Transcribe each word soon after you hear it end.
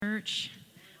church.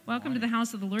 Welcome to the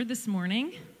house of the Lord this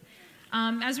morning.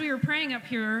 As we were praying up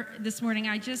here this morning,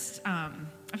 I've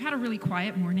had a really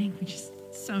quiet morning, which is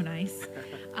so nice.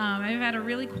 I've had a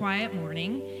really quiet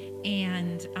morning,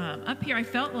 and up here I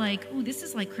felt like, oh, this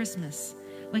is like Christmas.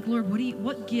 Like, Lord,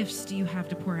 what gifts do you have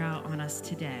to pour out on us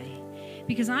today?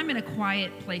 Because I'm in a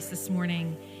quiet place this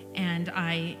morning, and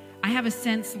I have a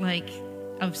sense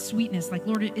of sweetness. Like,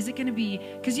 Lord, is it going to be,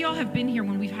 because you all have been here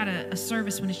when we've had a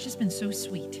service when it's just been so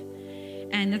sweet.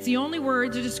 And that's the only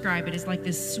word to describe it, is like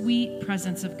this sweet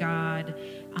presence of God.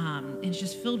 And it's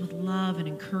just filled with love and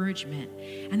encouragement.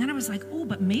 And then I was like, oh,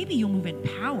 but maybe you'll move in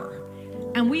power.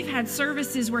 And we've had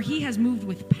services where he has moved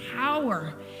with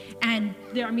power. And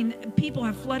people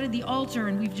have flooded the altar,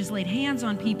 and we've just laid hands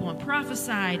on people and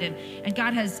prophesied, and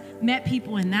God has met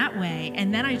people in that way.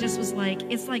 And then I just was like,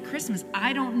 it's like Christmas.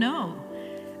 I don't know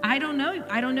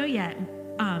yet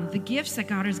the gifts that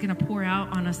God is going to pour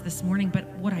out on us this morning. But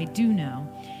what I do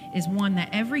know is, one, that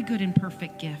every good and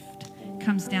perfect gift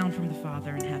comes down from the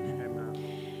Father in heaven.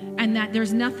 Amen. And that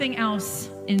there's nothing else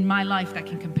in my life that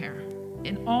can compare.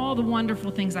 And all the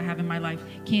wonderful things I have in my life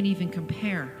can't even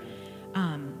compare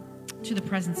to the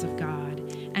presence of God.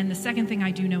 And the second thing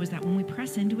I do know is that when we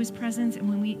press into his presence and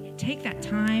when we take that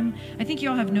time, I think you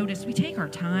all have noticed, we take our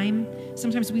time.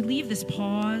 Sometimes we leave this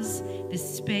pause,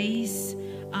 this space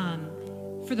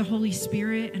for the Holy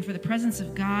Spirit and for the presence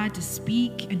of God to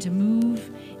speak and to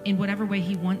move in whatever way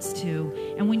he wants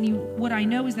to. And what I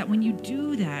know is that when you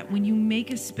do that, when you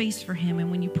make a space for him and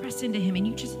when you press into him and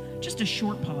you just a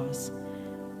short pause,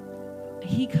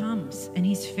 he comes and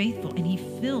he's faithful and he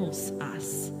fills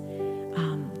us.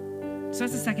 So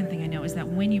that's the second thing I know, is that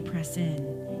when you press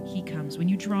in, he comes. When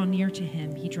you draw near to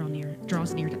him, he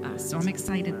draws near to us. So I'm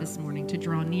excited this morning to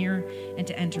draw near and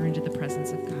to enter into the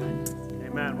presence of God.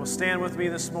 Amen. Well, stand with me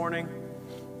this morning.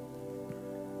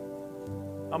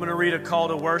 I'm going to read a call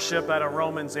to worship out of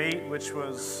Romans 8, which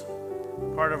was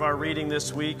part of our reading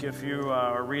this week, if you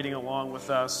are reading along with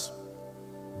us.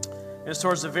 And it's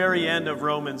towards the very end of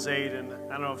Romans 8, and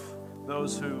I don't know if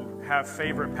those who have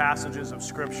favorite passages of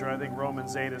Scripture, I think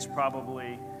Romans 8 is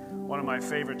probably one of my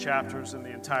favorite chapters in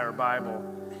the entire Bible.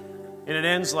 And it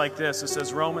ends like this. It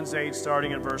says, Romans 8,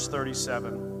 starting in verse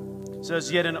 37. It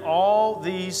says, "Yet in all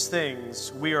these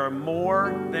things we are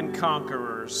more than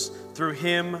conquerors through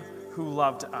him who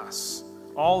loved us."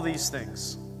 All these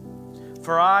things.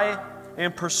 "For I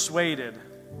am persuaded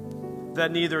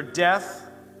that neither death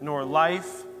nor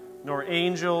life, nor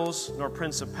angels, nor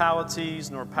principalities,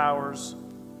 nor powers,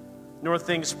 nor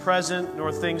things present,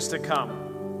 nor things to come,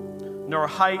 nor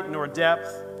height, nor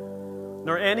depth,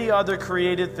 nor any other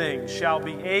created thing shall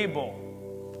be able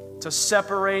to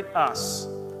separate us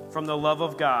from the love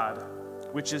of God,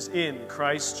 which is in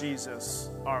Christ Jesus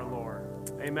our Lord."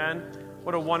 Amen.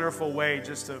 What a wonderful way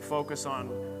just to focus on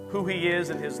who he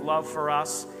is and his love for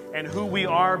us and who we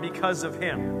are because of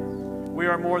him. We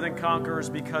are more than conquerors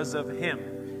because of him,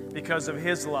 because of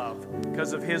his love,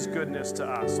 because of his goodness to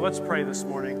us. So let's pray this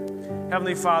morning.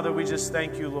 Heavenly Father, we just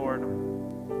thank you, Lord,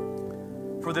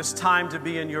 for this time to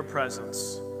be in your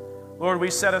presence. Lord, we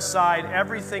set aside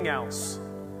everything else.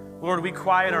 Lord, we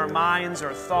quiet our minds,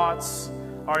 our thoughts,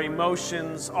 our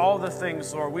emotions, all the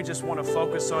things, Lord. We just want to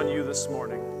focus on you this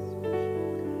morning.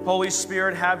 Holy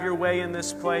Spirit, have your way in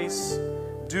this place.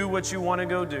 Do what you want to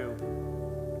go do,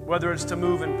 whether it's to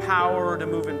move in power or to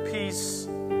move in peace.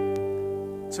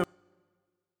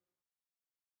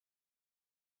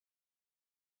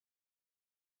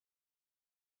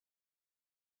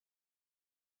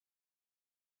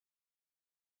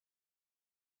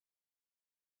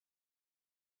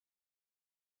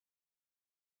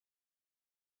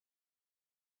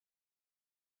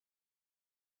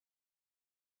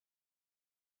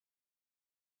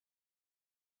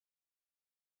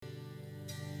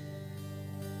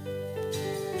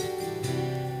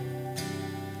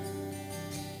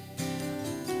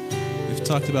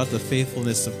 Talked about the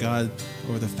faithfulness of God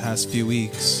over the past few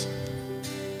weeks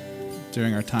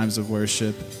during our times of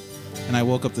worship, and I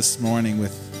woke up this morning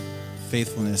with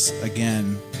faithfulness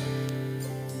again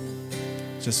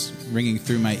just ringing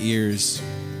through my ears.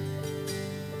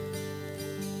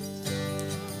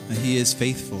 And he is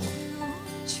faithful.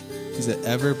 He's an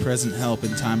ever-present help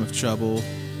in time of trouble.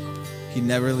 He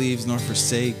never leaves nor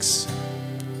forsakes.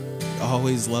 He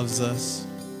always loves us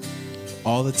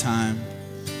all the time,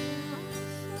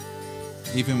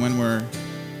 even when we're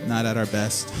not at our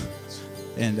best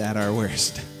and at our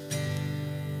worst.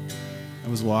 I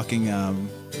was walking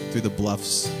through the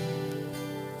Bluffs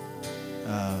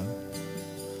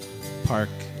park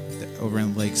over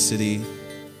in Lake City,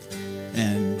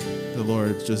 and the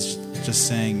Lord just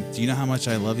saying, "Do you know how much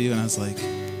I love you?" And I was like,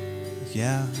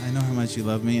 yeah, I know how much you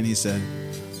love me. And he said,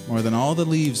 more than all the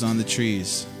leaves on the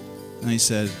trees. And he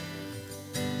said,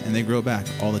 and they grow back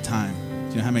all the time.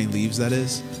 Do you know how many leaves that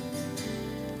is?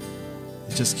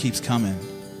 It just keeps coming.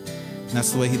 And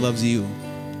that's the way he loves you.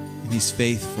 And he's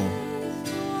faithful.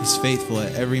 He's faithful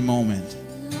at every moment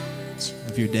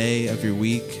of your day, of your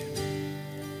week.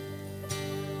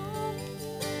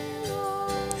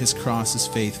 His cross is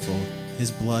faithful. His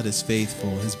blood is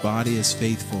faithful. His body is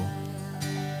faithful.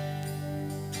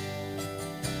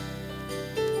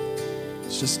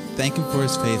 Just thank him for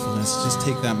his faithfulness. Just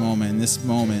take that moment, in this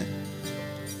moment,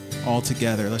 all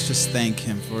together. Let's just thank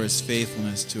him for his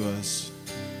faithfulness to us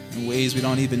in ways we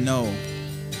don't even know.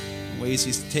 In ways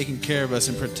he's taken care of us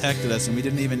and protected us and we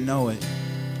didn't even know it.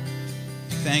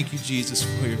 Thank you, Jesus,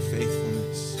 for your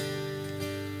faithfulness.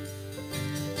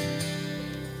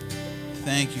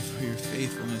 Thank you for your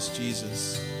faithfulness,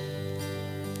 Jesus.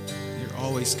 You're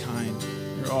always kind.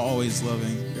 You're always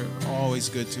loving. You're always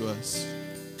good to us.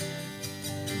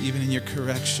 Even in your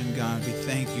correction, God, we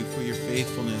thank you for your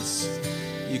faithfulness.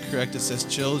 You correct us as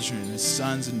children, as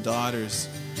sons and daughters,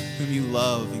 whom you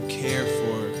love and care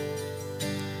for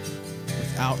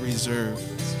without reserve.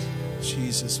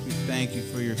 Jesus, we thank you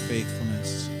for your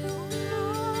faithfulness.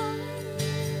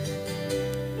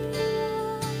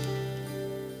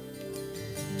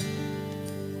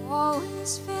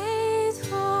 Always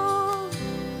faithful,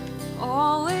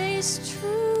 always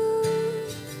true.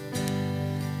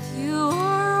 You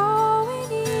are all we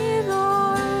need,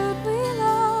 Lord. We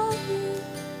love you.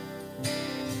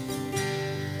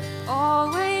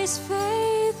 Always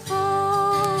faithful,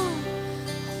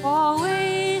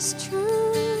 always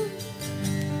true.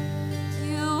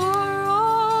 You are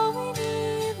all we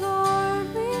need, Lord.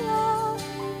 We love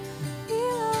you. We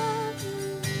love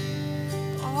you.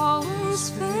 Always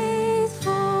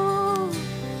faithful,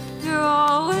 you're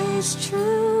always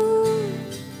true.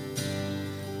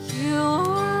 You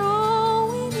are all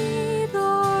we need,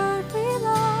 Lord. We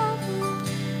love you.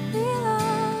 We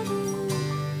love you.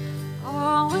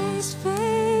 Always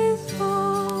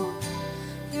faithful,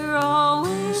 you're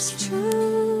always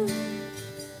true.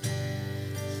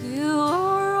 You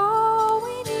are all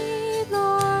we need,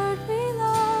 Lord. We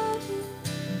love you.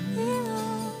 We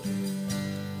love you.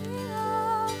 We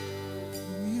love you.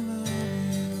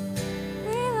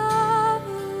 We love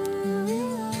you. We love you. We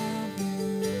love you.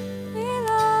 We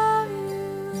love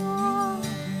you, Lord.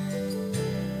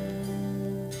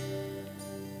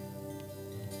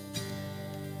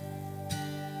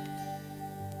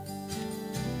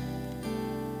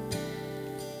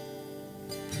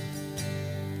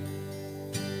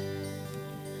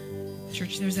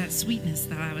 Church, there's that sweetness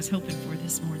that I was hoping for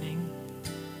this morning.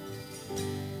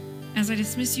 As I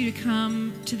dismiss you to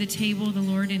come to the table of the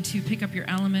Lord and to pick up your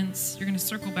elements, you're going to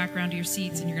circle back around to your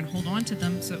seats and you're going to hold on to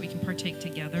them so that we can partake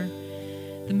together.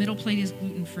 The middle plate is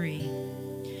gluten-free.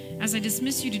 As I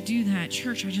dismiss you to do that,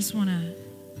 church, I just want to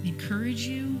encourage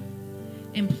you,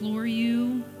 implore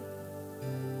you,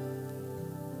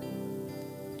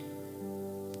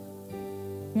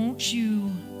 won't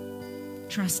you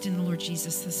trust in the Lord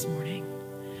Jesus this morning?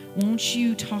 Won't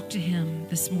you talk to him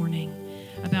this morning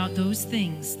about those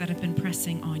things that have been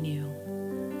pressing on you?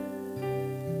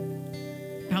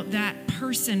 About that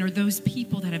person or those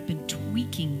people that have been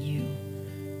tweaking you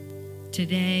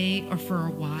today or for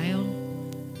a while?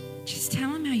 Just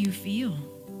tell him how you feel.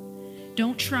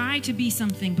 Don't try to be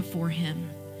something before him.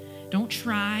 Don't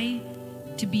try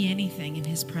to be anything in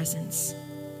his presence.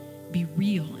 Be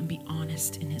real and be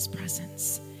honest in his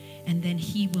presence. And then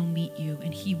he will meet you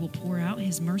and he will pour out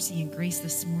his mercy and grace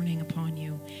this morning upon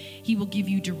you. He will give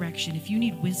you direction. If you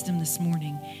need wisdom this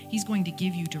morning, he's going to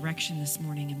give you direction this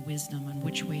morning and wisdom on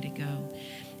which way to go.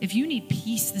 If you need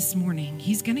peace this morning,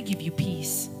 he's going to give you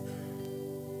peace.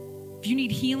 If you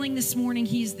need healing this morning,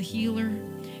 he is the healer.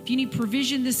 If you need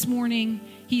provision this morning,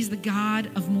 he's the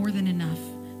God of more than enough,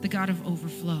 the God of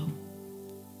overflow.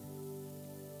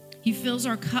 He fills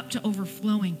our cup to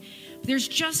overflowing. There's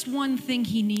just one thing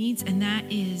he needs, and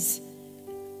that is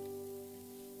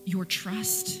your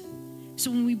trust. So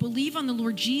when we believe on the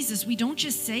Lord Jesus, we don't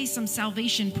just say some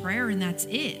salvation prayer and that's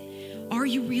it. Are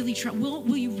you really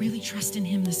will you really trust in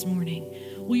him this morning?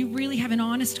 Will you really have an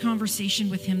honest conversation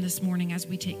with him this morning as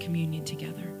we take communion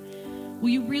together? Will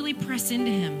you really press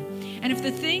into him? And if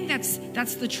the thing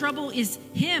that's the trouble is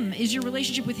him, is your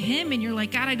relationship with him, and you're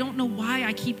like, God, I don't know why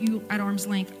I keep you at arm's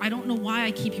length. I don't know why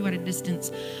I keep you at a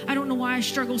distance. I don't know why I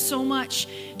struggle so much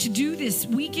to do this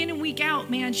week in and week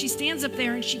out, man. She stands up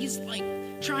there and she's like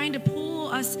trying to pull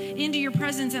us into your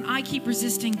presence and I keep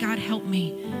resisting. God, help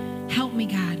me. Help me,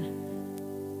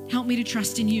 God. Help me to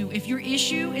trust in you. If your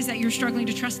issue is that you're struggling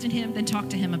to trust in him, then talk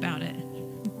to him about it.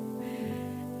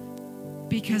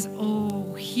 Because,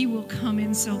 he will come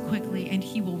in so quickly and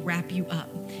he will wrap you up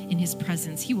in his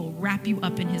presence. He will wrap you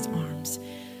up in his arms.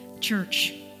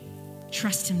 Church,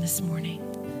 trust him this morning.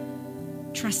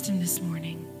 Trust him this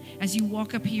morning. As you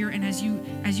walk up here and as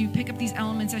you pick up these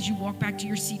elements, as you walk back to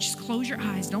your seat, just close your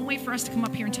eyes. Don't wait for us to come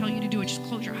up here and tell you to do it. Just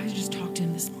close your eyes and just talk to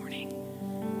him this morning.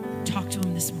 Talk to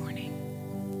him this morning.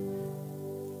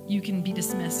 You can be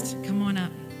dismissed. Come on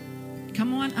up.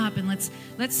 Come on up and let's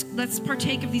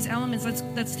partake of these elements.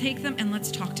 Let's take them and let's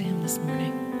talk to him this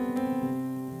morning.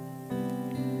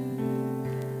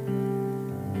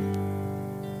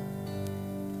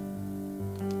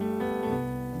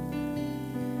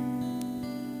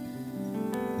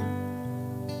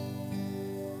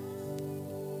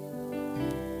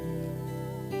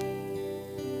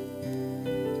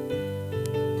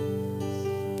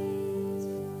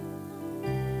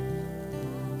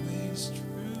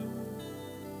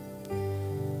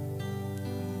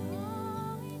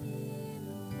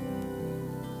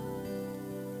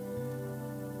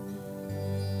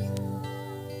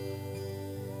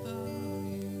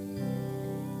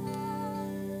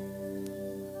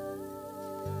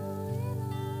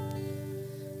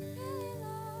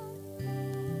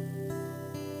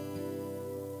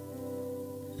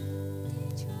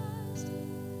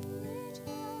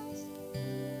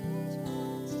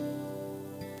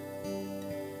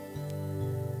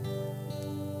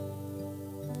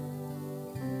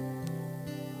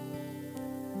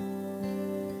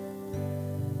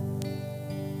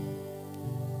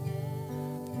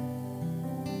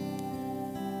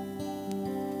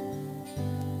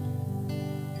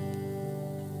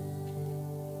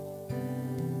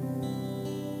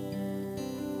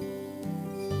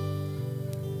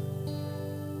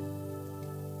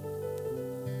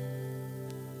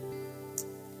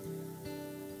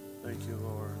 Thank you,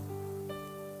 Lord.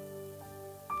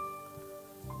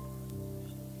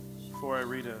 Before I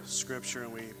read a scripture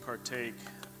and we partake,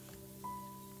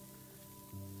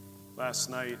 last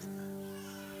night,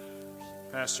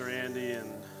 Pastor Andy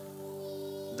and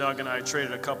Doug and I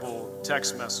traded a couple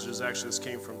text messages. Actually, this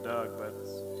came from Doug, but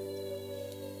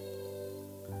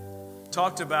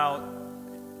talked about,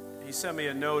 he sent me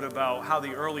a note about how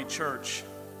the early church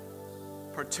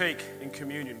partake in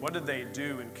communion. What did they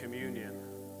do in communion?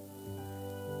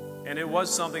 And it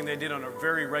was something they did on a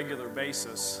very regular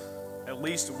basis, at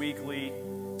least weekly.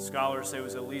 Scholars say it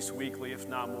was at least weekly, if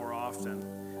not more often.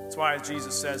 That's why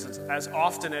Jesus says, it's as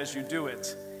often as you do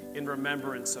it in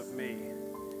remembrance of me.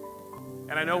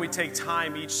 And I know we take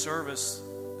time each service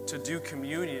to do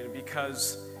communion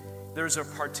because there's a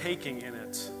partaking in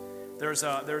it. There's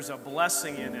a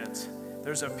blessing in it.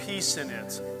 There's a peace in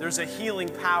it. There's a healing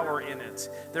power in it.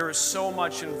 There is so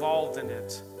much involved in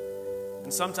it.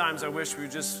 And sometimes I wish we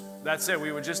would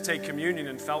just take communion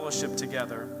and fellowship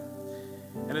together.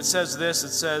 And it says this,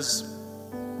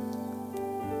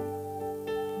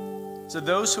 so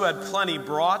those who had plenty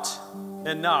brought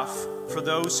enough for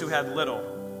those who had little.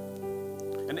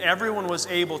 And everyone was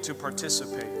able to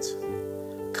participate.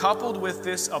 Coupled with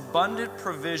this abundant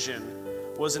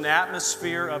provision was an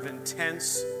atmosphere of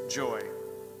intense joy.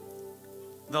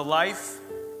 The life,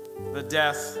 the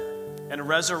death, and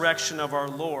resurrection of our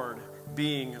Lord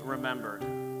being remembered,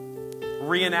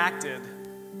 reenacted,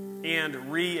 and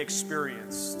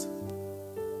re-experienced.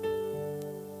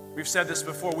 We've said this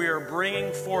before, we are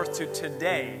bringing forth to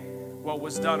today what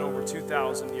was done over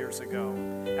 2,000 years ago,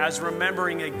 as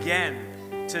remembering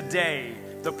again today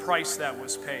the price that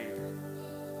was paid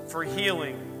for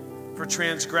healing, for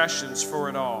transgressions, for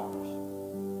it all.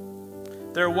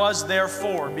 There was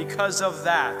therefore, because of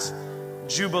that,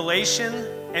 jubilation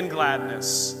and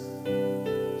gladness.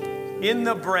 In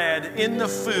the bread, in the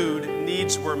food,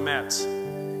 needs were met,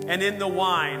 and in the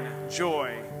wine,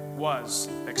 joy was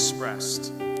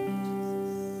expressed.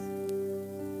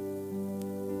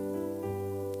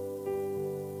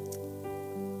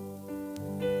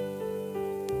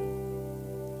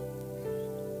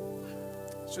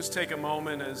 Let's just take a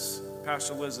moment, as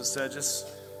Pastor Liz has said, just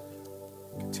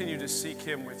continue to seek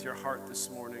Him with your heart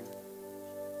this morning.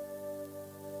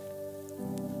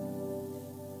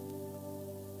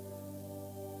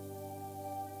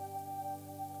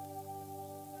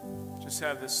 Just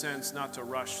have the sense not to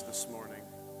rush this morning.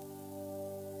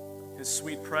 His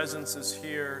sweet presence is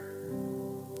here.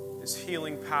 His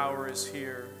healing power is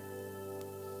here.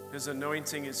 His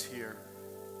anointing is here.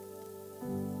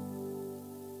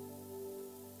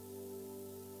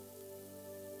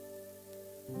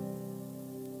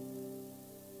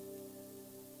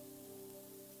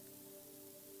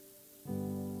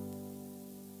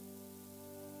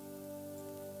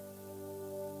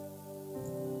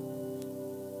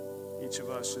 Each of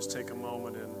us just take a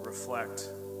moment and reflect.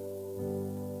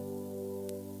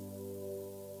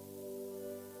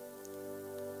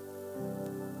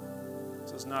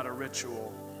 This is not a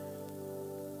ritual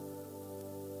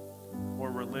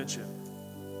or religion,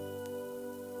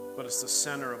 but it's the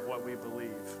center of what we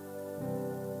believe.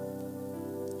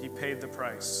 He paid the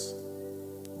price.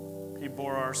 He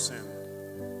bore our sin.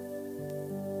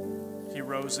 He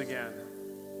rose again,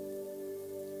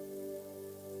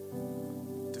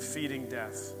 defeating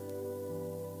death,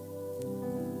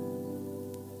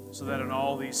 so that in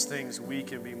all these things we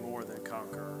can be more than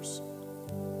conquerors.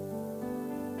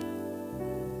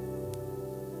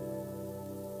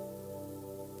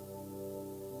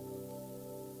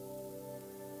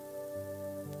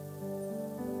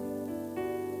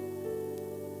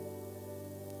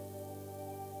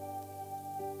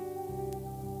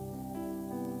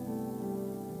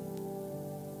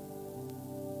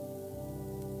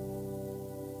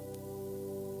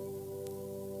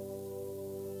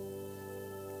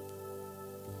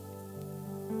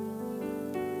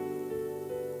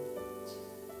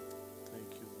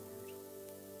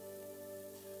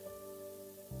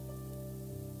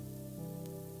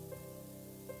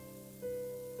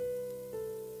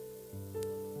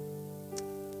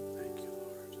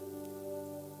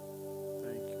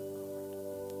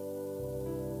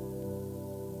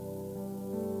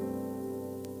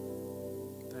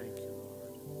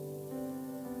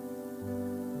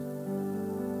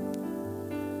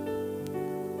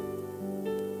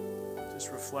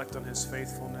 Reflect on his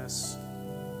faithfulness.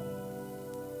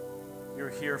 You're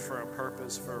here for a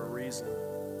purpose, for a reason.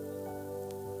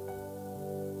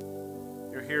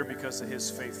 You're here because of his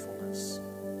faithfulness,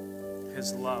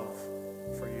 his love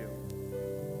for you.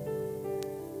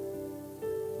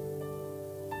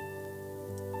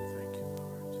 Thank you,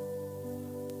 Lord.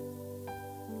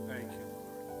 Thank you,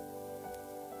 Lord.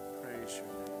 Praise your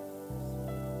name.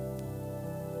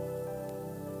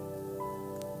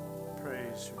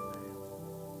 Praise your name.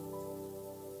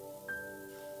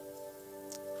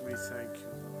 We thank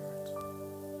you, Lord.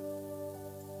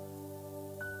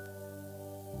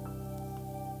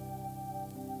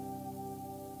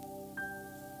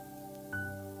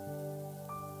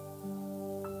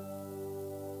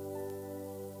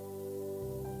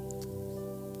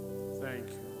 Thank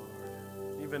you,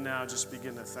 Lord. Even now, just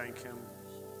begin to thank him,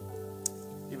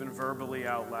 even verbally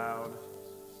out loud.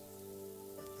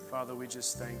 Father, we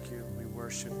just thank you. We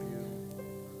worship you.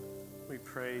 We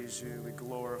praise you. We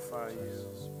glorify you.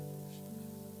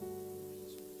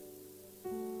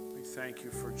 We thank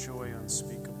you for joy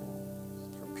unspeakable,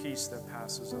 for peace that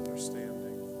passes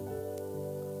understanding.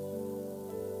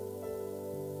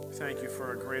 Thank you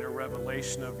for a greater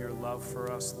revelation of your love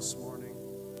for us this morning.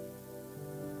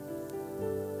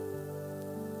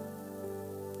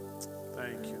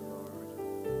 Thank you, Lord.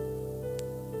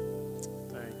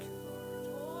 Thank you, Lord.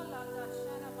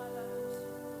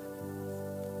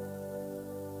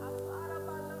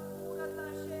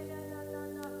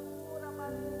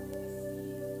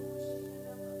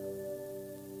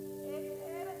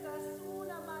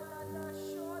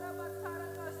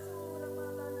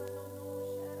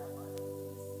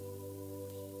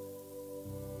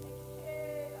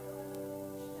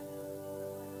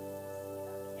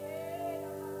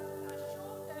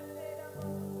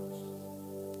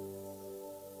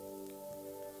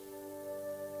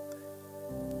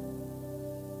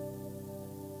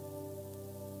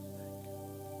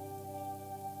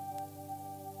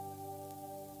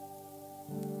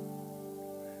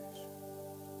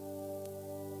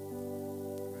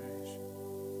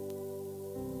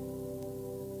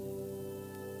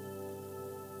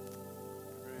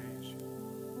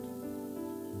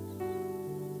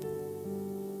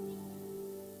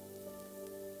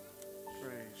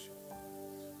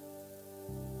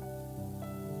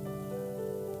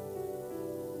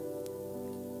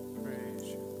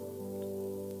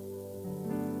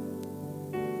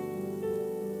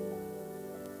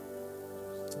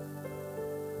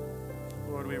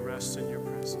 Lord, we rest in your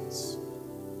presence.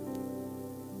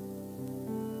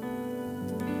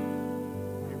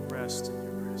 We rest in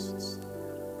your presence.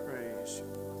 Praise you.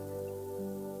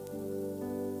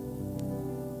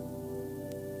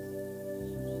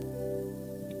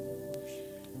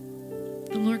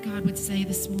 The Lord God would say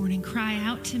this morning, cry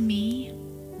out to me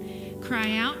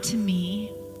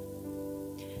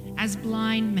as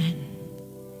blind men,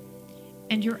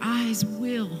 and your eyes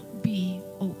will be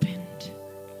opened.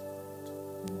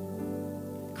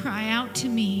 Cry out to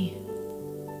me,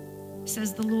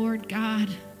 says the Lord God,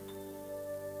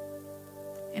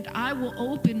 and I will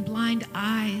open blind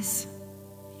eyes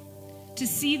to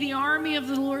see the army of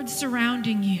the Lord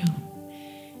surrounding you.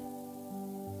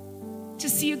 to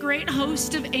see a great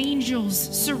host of angels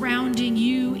surrounding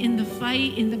you in the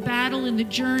fight, in the battle, in the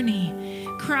journey.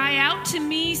 Cry out to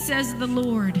me, says the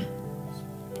Lord,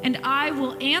 and I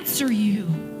will answer you.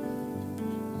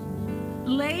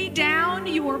 Lay down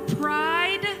your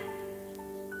pride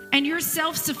and your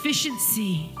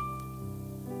self-sufficiency.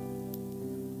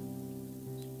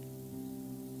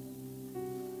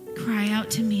 Cry out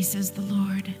to me, says the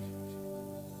Lord,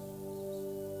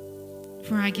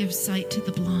 for I give sight to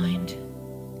the blind,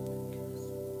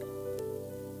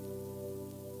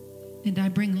 and I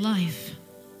bring life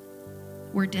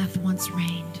where death once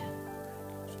reigned.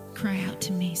 Cry out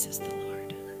to me, says the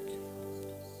Lord.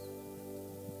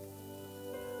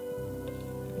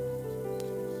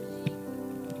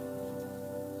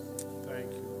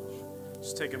 Thank you.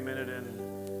 Just take a minute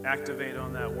and activate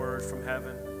on that word from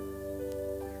heaven.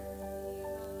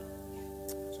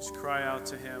 Just cry out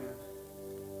to him.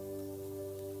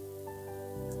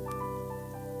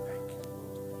 Thank you,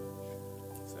 Lord.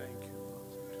 Thank you, Lord.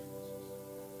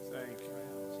 Thank you.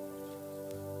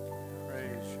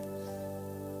 Praise you.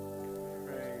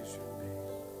 Praise your name.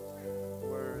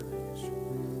 Worthy is your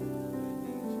name.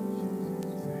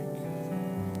 Thank you.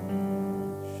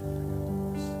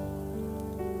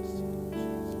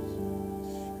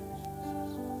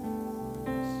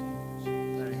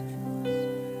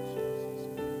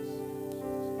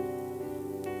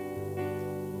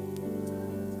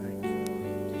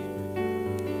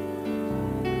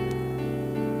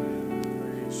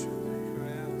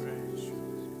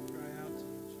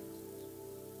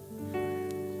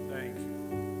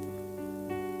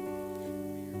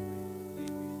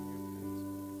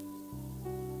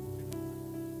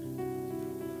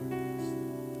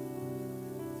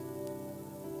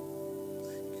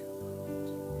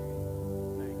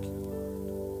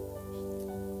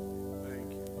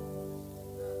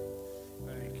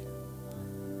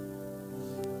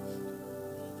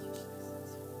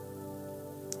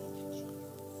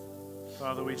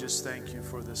 Father, we just thank you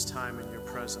for this time in your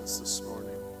presence this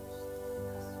morning.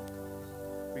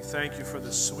 We thank you for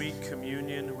the sweet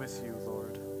communion with you,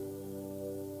 Lord.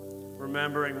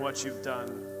 Remembering what you've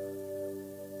done.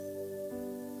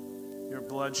 Your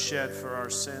blood shed for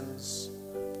our sins,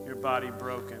 your body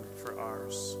broken for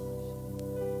ours.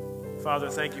 Father,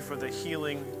 thank you for the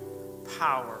healing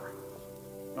power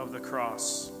of the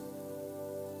cross.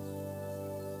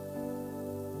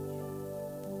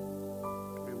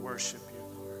 We worship you.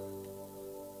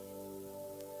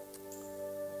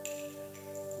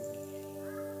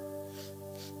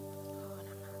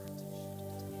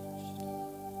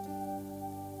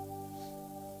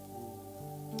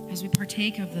 As we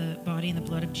partake of the body and the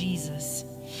blood of Jesus,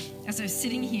 as I was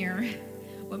sitting here,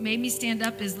 what made me stand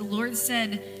up is the Lord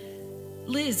said,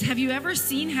 Liz, have you ever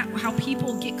seen how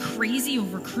people get crazy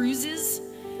over cruises?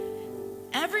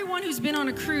 Everyone who's been on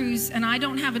a cruise, and I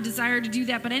don't have a desire to do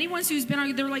that, but anyone who's been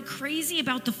on, they're like crazy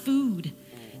about the food.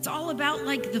 It's all about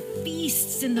like the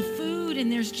feasts and the food,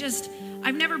 and there's just,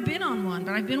 I've never been on one,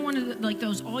 but I've been one of the, like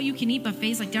those all-you-can-eat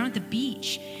buffets, like down at the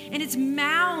beach, and it's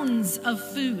mounds of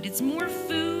food. It's more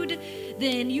food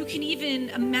than you can even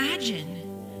imagine.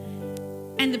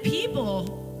 And the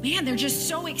people, man, they're just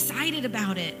so excited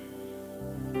about it.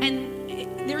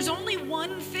 And there's only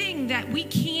one thing that we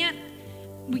can't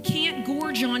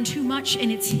gorge on too much,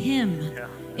 and it's him. Yeah.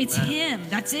 It's him.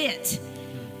 That's it.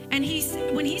 And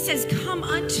when he says, come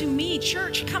unto me,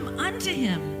 church, come unto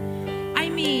him. I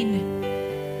mean,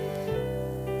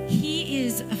 he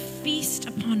is a feast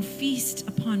upon feast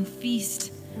upon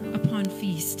feast upon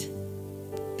feast.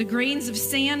 The grains of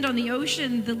sand on the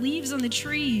ocean, the leaves on the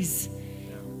trees.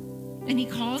 And he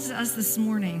calls us this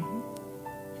morning.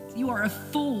 You are a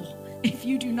fool if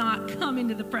you do not come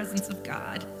into the presence of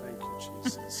God. Thank you,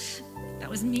 Jesus. That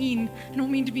was mean. I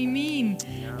don't mean to be mean.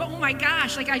 But oh my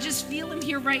gosh, like I just feel him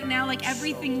here right now, like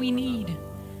everything we need.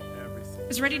 I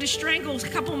was ready to strangle a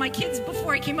couple of my kids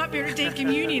before I came up here to take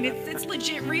communion. It's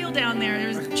legit real down there.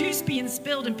 There's juice being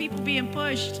spilled and people being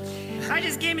pushed. I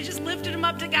just came and just lifted them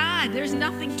up to God. There's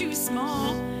nothing too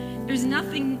small. There's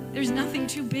nothing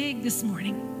too big this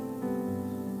morning.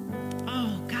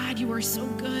 Oh God, you are so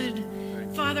good.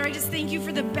 Father, I just thank you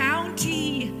for the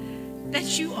bounty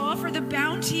that you offer, the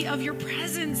bounty of your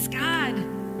presence, God.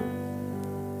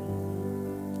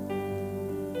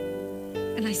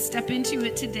 And I step into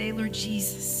it today, Lord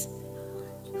Jesus.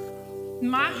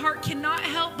 My heart cannot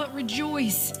help but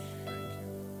rejoice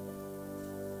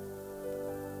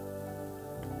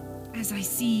as I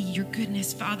see your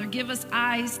goodness, Father. Give us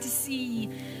eyes to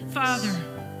see, Father.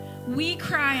 We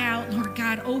cry out, Lord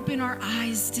God, open our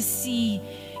eyes to see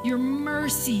your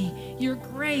mercy, your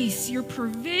grace, your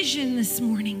provision this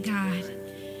morning, God.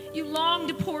 You long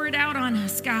to pour it out on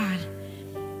us, God.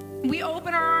 We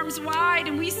open our arms wide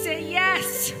and we say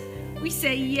yes. We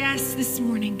say yes this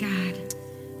morning, God.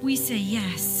 We say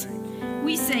yes.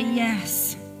 We say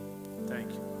yes.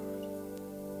 Thank you.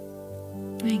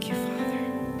 Thank you, Father.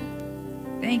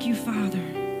 Thank you, Father.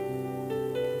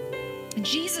 And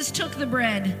Jesus took the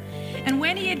bread, and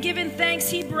when he had given thanks,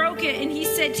 he broke it, and he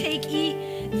said, "Take, eat.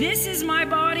 This is my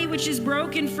body, which is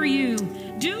broken for you.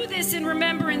 Do this in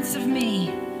remembrance of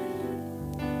me."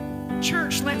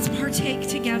 Church, let's partake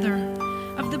together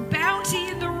of the bounty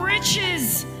and the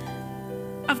riches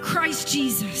of Christ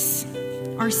Jesus,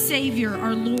 our Savior,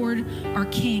 our Lord, our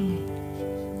King.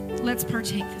 Let's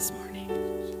partake this morning.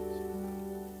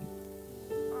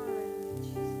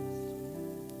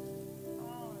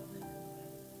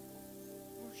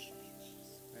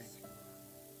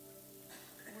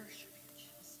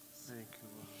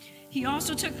 He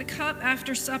also took the cup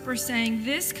after supper, saying,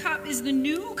 "This cup is the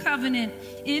new covenant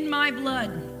in my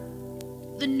blood."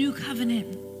 The new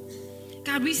covenant.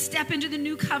 God, we step into the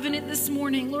new covenant this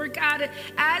morning. Lord God,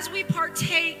 as we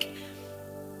partake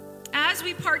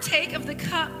of the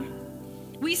cup,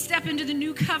 we step into the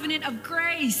new covenant of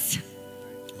grace.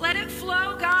 Let it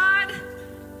flow, God.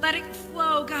 Let it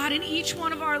flow, God, in each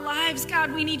one of our lives.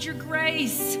 God, we need your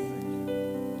grace.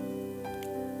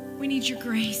 We need your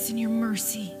grace and your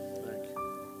mercy.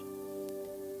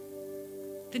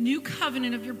 The new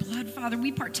covenant of your blood, Father, we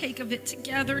partake of it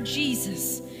together,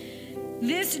 Jesus.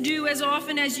 This do as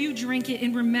often as you drink it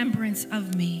in remembrance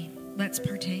of me. Let's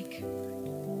partake.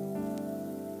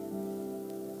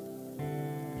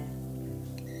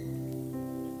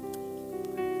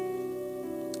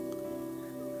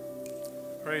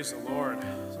 Praise the Lord.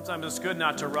 Sometimes it's good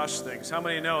not to rush things. How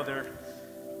many know a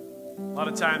lot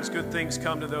of times good things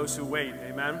come to those who wait?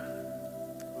 Amen?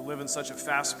 We live in such a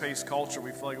fast-paced culture,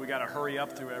 we feel like we got to hurry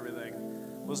up through everything.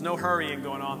 Well, there's no hurrying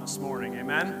going on this morning.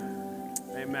 Amen?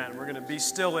 Amen. We're going to be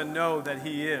still and know that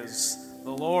he is the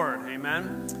Lord.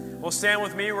 Amen? Well, stand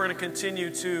with me. We're going to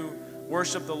continue to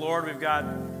worship the Lord. We've got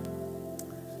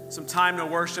some time to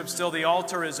worship still. The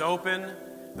altar is open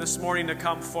this morning to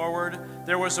come forward.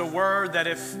 There was a word that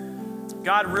if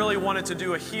God really wanted to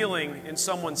do a healing in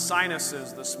someone's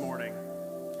sinuses this morning,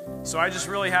 so I just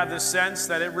really have this sense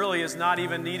that it really is not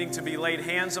even needing to be laid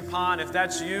hands upon. If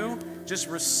that's you, just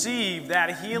receive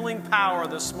that healing power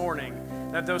this morning,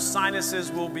 that those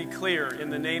sinuses will be clear in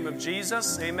the name of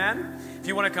Jesus. Amen. If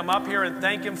you want to come up here and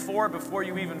thank him for it before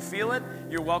you even feel it,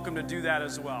 you're welcome to do that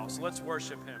as well. So let's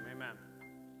worship him. Amen.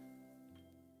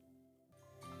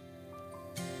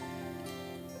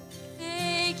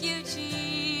 Thank you,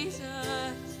 Jesus.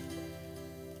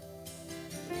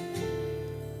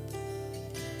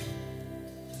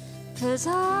 'Cause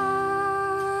I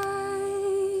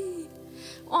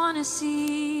want to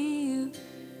see you,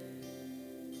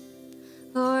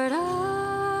 Lord. I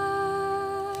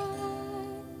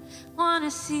want to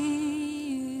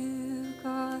see you,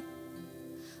 God.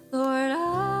 Lord, I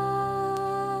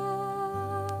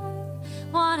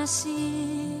want to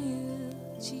see you,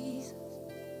 Jesus.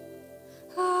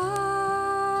 I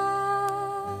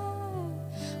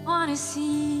want to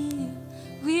see you.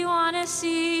 We want to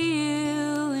see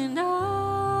you, and I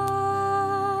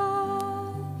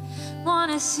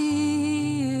want to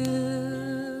see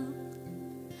you,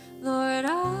 Lord.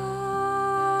 I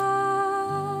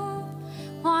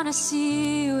want to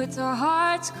see you. It's our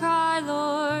heart's cry,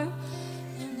 Lord,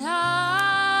 and I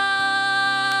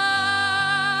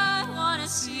want to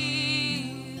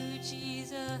see you,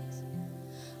 Jesus,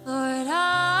 Lord.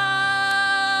 I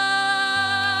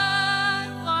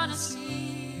want to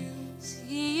see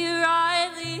you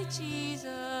rightly, Jesus.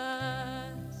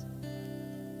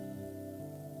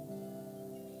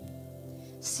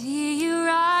 See you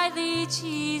rightly,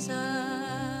 Jesus.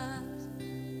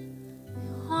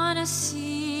 I want to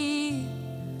see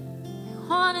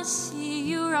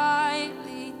you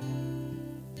rightly.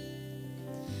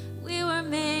 We were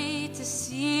made to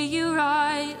see you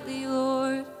rightly,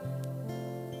 Lord.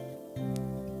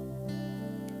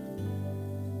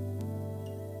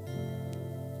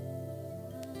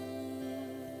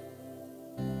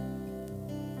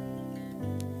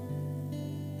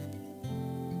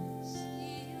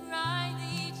 See you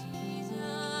rightly,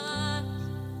 Jesus.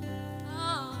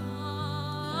 Oh.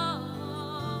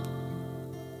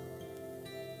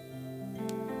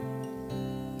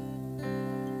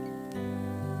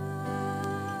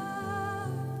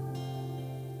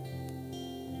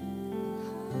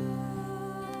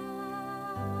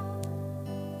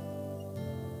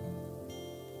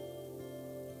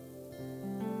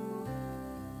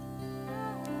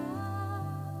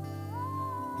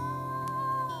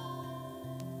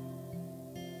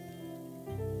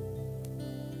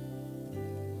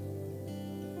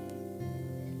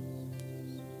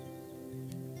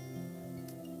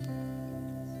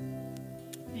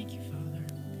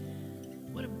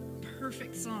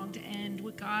 perfect song to end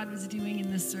what God was doing in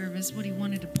this service, what he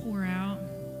wanted to pour out.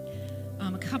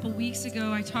 A couple weeks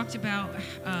ago, I talked about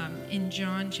in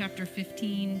John chapter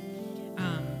 15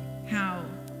 how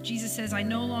Jesus says, I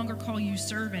no longer call you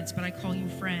servants, but I call you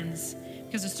friends,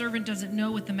 because a servant doesn't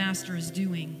know what the master is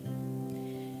doing.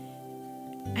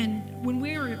 And when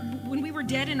we were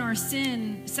dead in our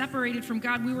sin, separated from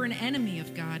God, we were an enemy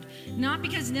of God. Not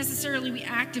because necessarily we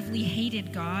actively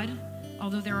hated God,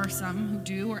 although there are some who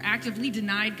do, or actively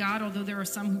denied God, although there are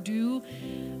some who do,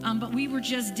 but we were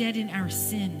just dead in our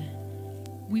sin.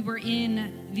 We were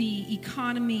in the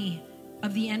economy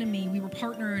of the enemy. We were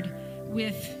partnered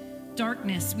with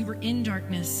darkness. We were in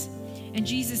darkness. And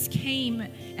Jesus came,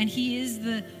 and he is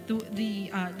the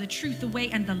truth, the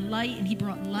way, and the light, and he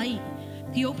brought light.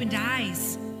 He opened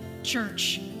eyes,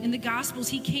 church. In the Gospels,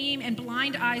 he came, and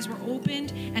blind eyes were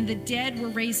opened, and the dead were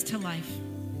raised to life.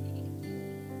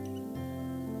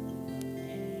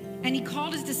 And he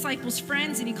called his disciples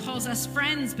friends, and he calls us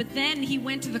friends. But then he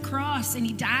went to the cross, and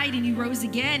he died, and he rose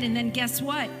again. And then guess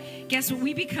what? Guess what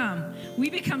we become? We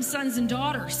become sons and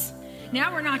daughters.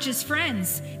 Now we're not just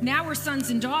friends. Now we're sons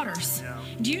and daughters. Yeah.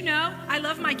 Do you know, I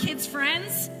love my kids'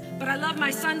 friends, but I love my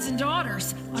sons and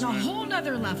daughters on a whole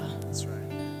nother level. That's right.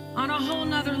 On a whole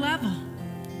nother level.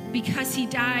 Because he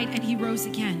died and he rose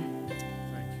again.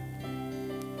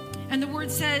 And the word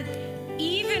said,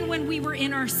 even when we were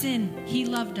in our sin, he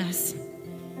loved us.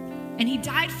 And he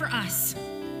died for us.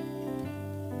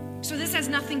 So this has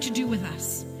nothing to do with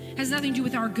us. It has nothing to do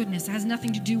with our goodness. It has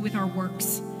nothing to do with our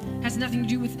works. It has nothing to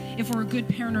do with if we're a good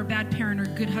parent or a bad parent or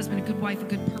a good husband, a good wife, a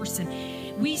good person.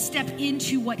 We step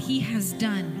into what he has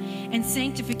done. And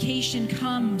sanctification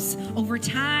comes over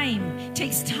time.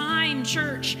 Takes time,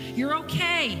 church. You're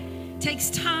okay.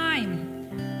 Takes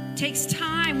time. Takes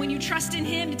time. When you trust in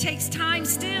him, it takes time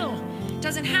still. It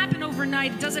doesn't happen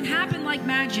overnight. It doesn't happen like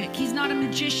magic. He's not a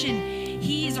magician.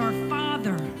 He is our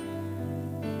Father.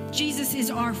 Jesus is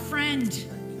our friend.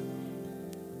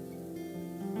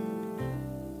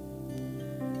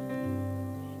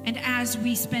 And as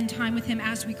we spend time with him,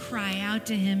 as we cry out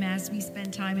to him, as we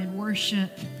spend time in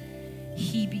worship,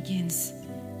 he begins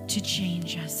to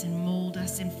change us and mold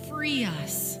us and free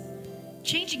us.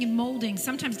 Changing and molding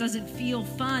sometimes doesn't feel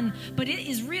fun, but it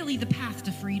is really the path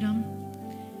to freedom.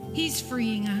 He's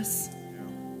freeing us.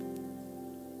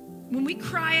 When we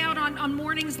cry out on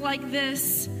mornings like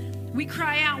this, we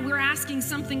cry out, we're asking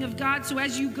something of God. So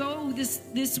as you go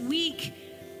this week,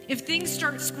 if things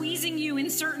start squeezing you in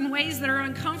certain ways that are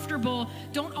uncomfortable,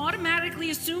 don't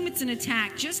automatically assume it's an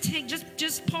attack.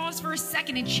 Just pause for a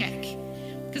second and check.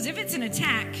 Because if it's an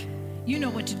attack, you know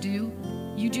what to do.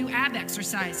 You do ab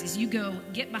exercises. You go,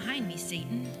 get behind me,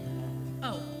 Satan.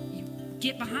 Oh, you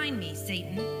get behind me,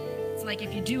 Satan. It's like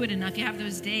if you do it enough, you have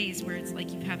those days where it's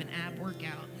like you have an ab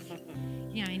workout.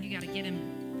 Yeah, and you got to get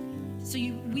him. So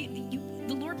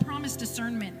the Lord promised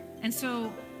discernment. And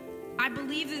so I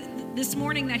believe that this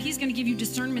morning that he's going to give you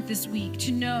discernment this week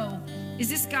to know, is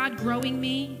this God growing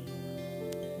me?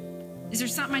 Is there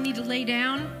something I need to lay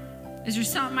down? Is there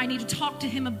something I need to talk to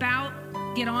him about,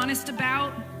 get honest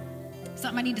about?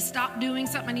 Something I need to stop doing,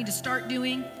 something I need to start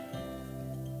doing?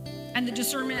 And the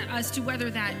discernment as to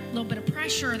whether that little bit of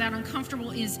pressure, that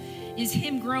uncomfortable is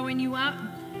him growing you up,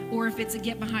 or if it's a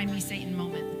get behind me, Satan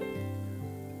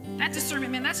moment. That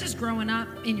discernment, man, that's just growing up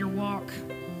in your walk.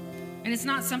 And it's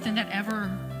not something that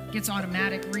ever gets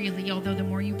automatic, really, although the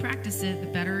more you practice it, the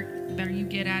better you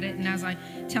get at it. And as I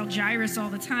tell Jairus all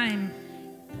the time,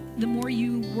 the more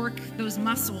you work those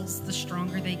muscles, the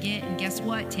stronger they get. And guess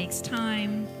what? It takes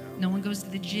time. No one goes to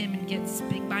the gym and gets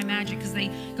big by magic because they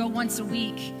go once a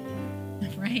week,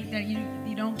 right? That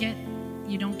you don't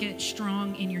get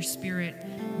strong in your spirit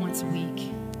once a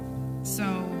week. So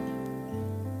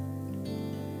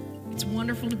it's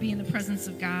wonderful to be in the presence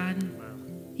of God.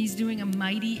 He's doing a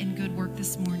mighty and good work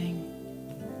this morning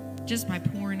just by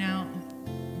pouring out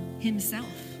himself,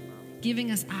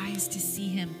 giving us eyes to see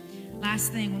him.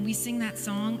 Last thing, when we sing that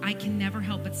song, I can never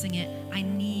help but sing it. I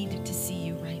need to see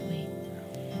you rightly.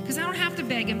 Because I don't have to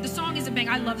beg him. The song isn't begging.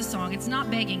 I love the song. It's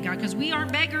not begging God, because we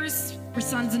aren't beggars. We're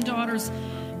sons and daughters.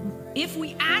 If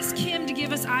we ask him to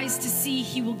give us eyes to see,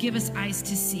 he will give us eyes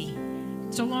to see.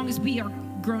 So long as we are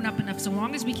grown up enough, so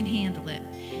long as we can handle it.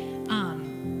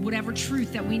 Whatever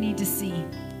truth that we need to see,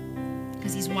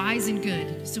 because he's wise and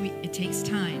good, so it takes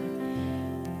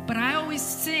time. But I always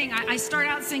sing, I start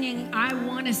out singing, I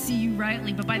want to see you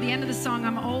rightly, but by the end of the song,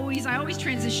 I always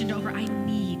transitioned over, I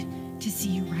need to see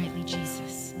you rightly,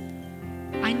 Jesus.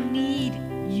 I need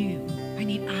you. I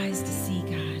need eyes to see,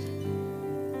 God.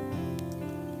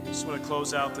 I just want to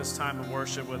close out this time of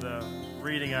worship with a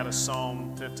reading out of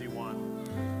Psalm 51.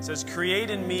 It says, "Create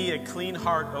in me a clean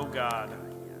heart, O God,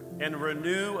 and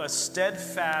renew a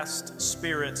steadfast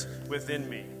spirit within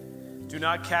me. Do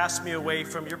not cast me away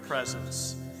from your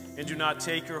presence, and do not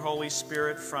take your Holy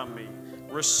Spirit from me.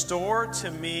 Restore to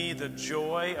me the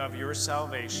joy of your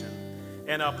salvation,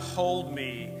 and uphold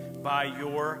me by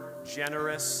your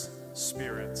generous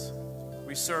spirit."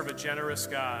 We serve a generous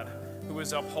God who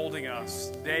is upholding us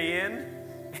day in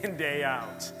and day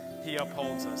out. He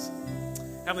upholds us.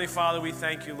 Heavenly Father, we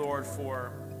thank you, Lord,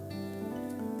 for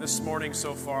this morning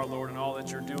so far, Lord, and all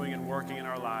that you're doing and working in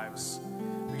our lives.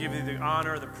 We give you the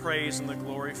honor, the praise, and the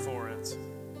glory for it.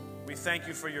 We thank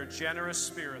you for your generous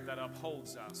spirit that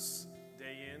upholds us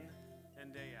day in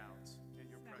and day out. In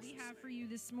your That precious we have name. for you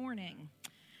this morning.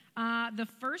 The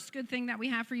first good thing that we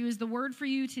have for you is the Word for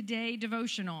You Today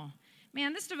devotional.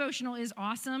 Man, this devotional is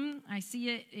awesome. I see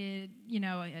it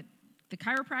at the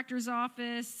chiropractor's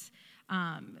office.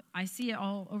 I see it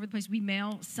all over the place. We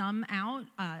mail some out,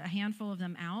 a handful of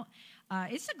them out.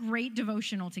 It's a great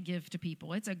devotional to give to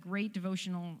people. It's a great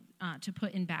devotional to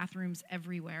put in bathrooms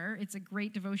everywhere. It's a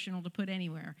great devotional to put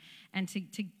anywhere and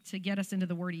to get us into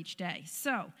the Word each day.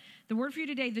 So the Word for You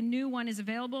Today, the new one, is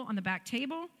available on the back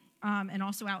table and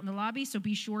also out in the lobby, so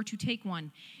be sure to take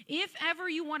one. If ever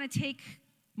you want to take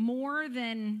more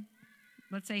than,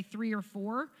 let's say, 3 or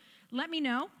 4, let me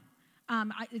know.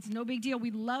 It's no big deal. We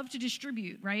love to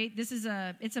distribute, right?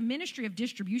 It's a ministry of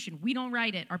distribution. We don't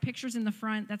write it. Our picture's in the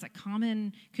front. That's a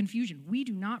common confusion. We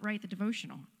do not write the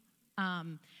devotional.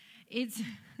 It's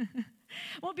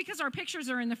well, because our pictures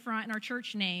are in the front and our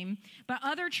church name, but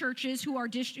other churches who are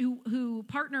who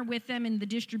partner with them in the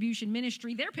distribution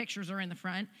ministry, their pictures are in the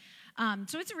front.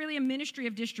 So it's really a ministry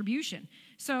of distribution.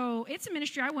 So it's a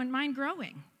ministry I wouldn't mind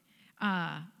growing.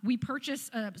 We purchase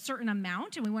a certain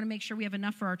amount, and we want to make sure we have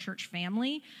enough for our church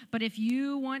family. But if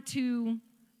you want to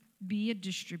be a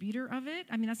distributor of it,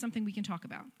 I mean, that's something we can talk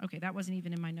about. Okay, that wasn't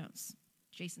even in my notes.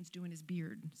 Jason's doing his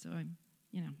beard, so I'm,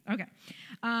 okay.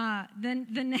 Then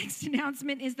the next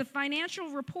announcement is the financial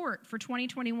report for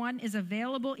 2021 is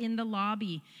available in the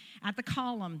lobby at the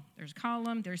column. There's a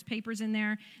column, there's papers in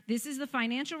there. This is the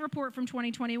financial report from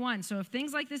 2021. So if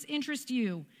things like this interest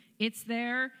you, it's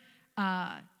there.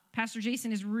 Pastor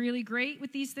Jason is really great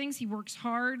with these things. He works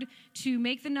hard to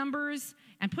make the numbers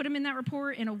and put them in that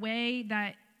report in a way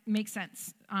that makes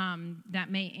sense, that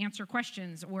may answer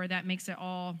questions, or that makes it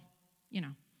all,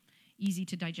 easy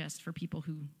to digest for people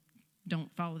who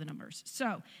don't follow the numbers.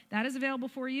 So that is available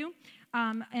for you.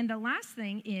 And the last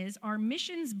thing is our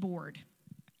missions board.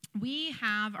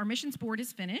 Our missions board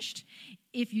is finished.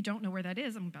 If you don't know where that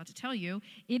is, I'm about to tell you.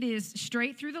 It is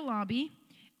straight through the lobby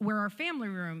where our family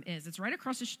room is. It's right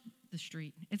across the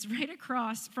street. It's right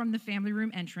across from the family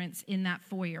room entrance in that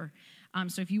foyer.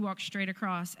 So if you walk straight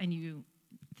across and to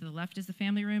the left is the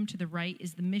family room, to the right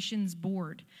is the missions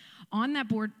board. On that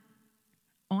board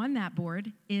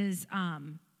is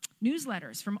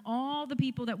newsletters from all the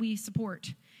people that we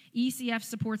support. ECF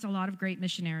supports a lot of great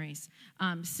missionaries.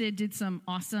 Sid did some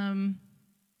awesome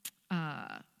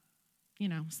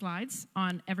slides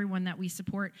on everyone that we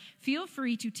support. Feel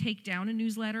free to take down a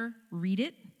newsletter, read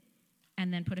it,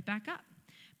 and then put it back up.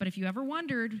 But if you ever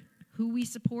wondered who we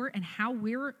support and how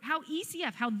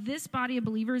this body of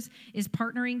believers is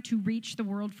partnering to reach the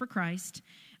world for Christ,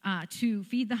 to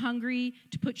feed the hungry,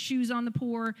 to put shoes on the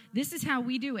poor, this is how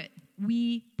we do it.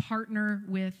 We partner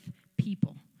with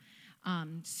people.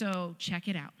 So check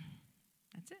it out.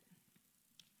 That's it.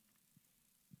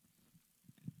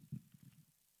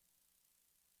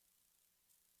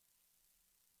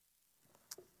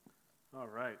 All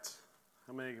right.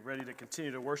 How many are ready to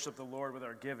continue to worship the Lord with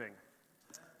our giving?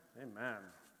 Amen.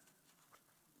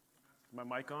 My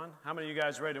mic on? How many of you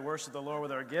guys ready to worship the Lord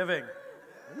with our giving?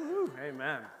 Woo-hoo.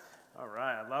 Amen. All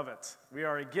right, I love it. We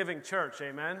are a giving church,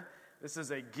 amen? This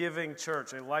is a giving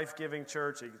church, a life-giving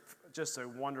church, just a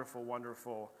wonderful,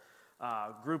 wonderful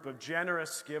group of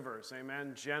generous givers,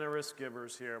 amen? Generous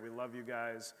givers here. We love you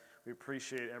guys. We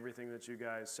appreciate everything that you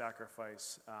guys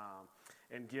sacrifice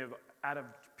and give out of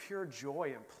pure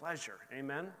joy and pleasure.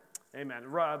 Amen? Amen.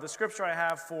 The scripture I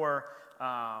have for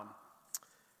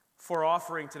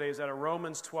offering today is out of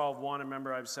Romans 12:1.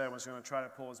 Remember, I've said I was going to try to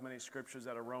pull as many scriptures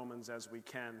out of Romans as we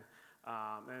can.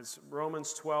 And it's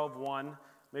Romans 12:1.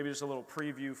 Maybe just a little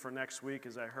preview for next week,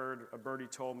 as I heard a birdie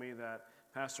told me that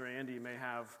Pastor Andy may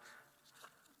have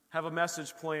a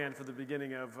message planned for the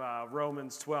beginning of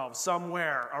Romans 12.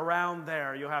 Somewhere around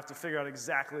there, you'll have to figure out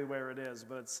exactly where it is.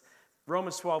 But it's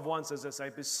Romans 12:1 says this: I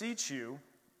beseech you,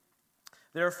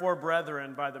 therefore,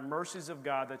 brethren, by the mercies of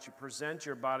God, that you present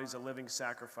your bodies a living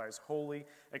sacrifice, holy,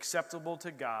 acceptable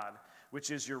to God,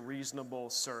 which is your reasonable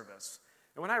service.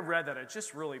 And when I read that, it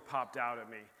just really popped out at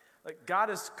me. Like, God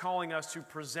is calling us to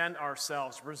present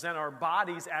ourselves, to present our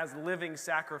bodies as living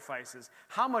sacrifices.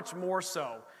 How much more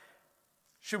so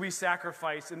should we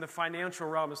sacrifice in the financial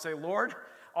realm and say, Lord,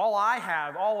 all I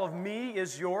have, all of me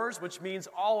is yours, which means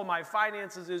all of my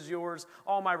finances is yours,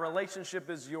 all my relationship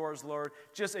is yours, Lord.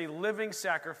 Just a living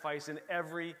sacrifice in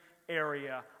every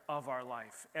area of our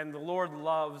life. And the Lord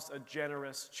loves a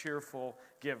generous, cheerful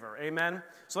giver. Amen?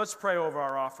 So let's pray over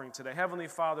our offering today. Heavenly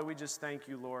Father, we just thank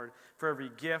you, Lord, for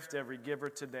every gift, every giver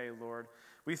today, Lord.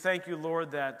 We thank you,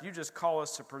 Lord, that you just call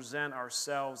us to present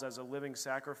ourselves as a living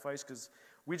sacrifice because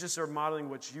we just are modeling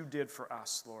what you did for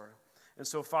us, Lord. And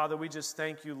so, Father, we just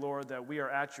thank you, Lord, that we are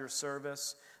at your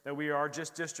service, that we are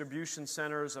just distribution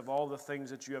centers of all the things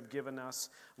that you have given us.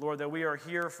 Lord, that we are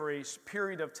here for a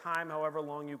period of time, however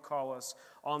long you call us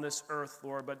on this earth,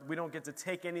 Lord, but we don't get to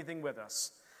take anything with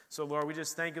us. So, Lord, we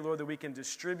just thank you, Lord, that we can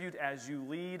distribute as you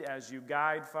lead, as you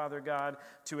guide, Father God,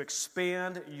 to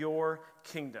expand your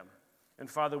kingdom. And,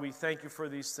 Father, we thank you for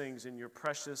these things. In your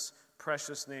precious,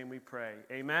 precious name we pray.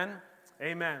 Amen.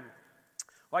 Amen.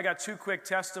 Well, I got two quick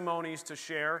testimonies to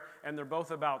share, and they're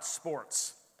both about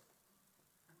sports.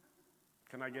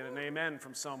 Can I get an amen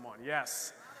from someone?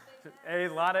 Yes. A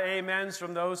lot of amens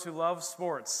from those who love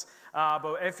sports.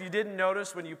 But if you didn't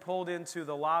notice when you pulled into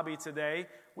the lobby today,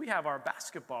 we have our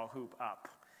basketball hoop up.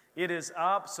 It is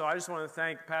up, so I just want to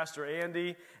thank Pastor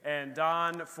Andy and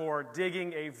Don for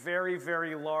digging a very,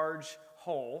 very large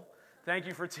hole. Thank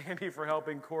you for Tammy for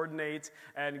helping coordinate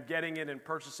and getting it and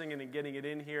purchasing it and getting it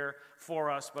in here for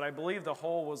us. But I believe the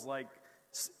hole was like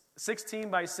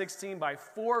 16 by 16 by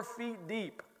 4 feet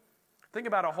deep. Think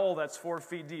about a hole that's 4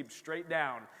 feet deep, straight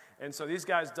down. And so these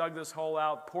guys dug this hole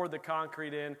out, poured the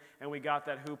concrete in, and we got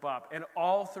that hoop up. And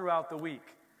all throughout the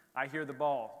week, I hear the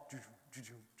ball.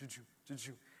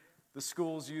 The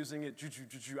school's using it.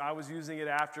 I was using it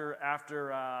after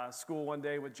school one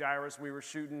day with Jairus. We were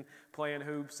shooting, playing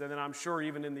hoops. And then I'm sure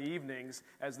even in the evenings,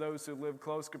 as those who live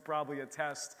close could probably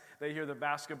attest, they hear the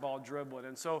basketball dribbling.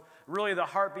 And so really the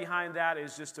heart behind that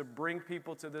is just to bring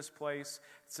people to this place,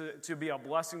 to be a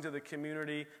blessing to the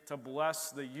community, to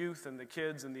bless the youth and the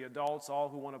kids and the adults, all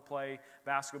who want to play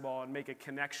basketball and make a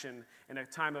connection in a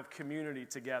time of community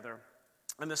together.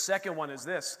 And the second one is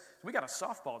this. We got a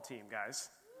softball team, guys.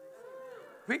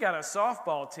 We got a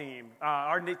softball team.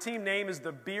 Our team name is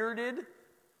the Bearded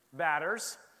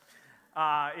Batters.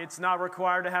 It's not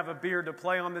required to have a beard to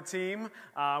play on the team.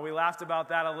 We laughed about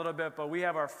that a little bit, but we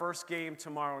have our first game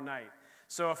tomorrow night.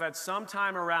 So if at some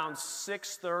time around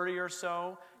 6:30 or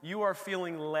so, you are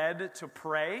feeling led to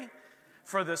pray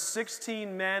for the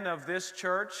 16 men of this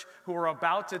church who are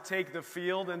about to take the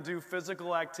field and do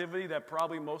physical activity that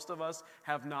probably most of us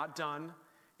have not done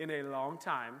in a long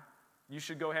time, you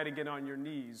should go ahead and get on your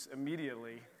knees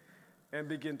immediately and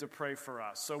begin to pray for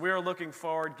us. So we are looking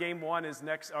forward. Game 1 is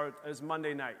is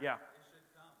Monday night. Yeah.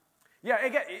 Yeah,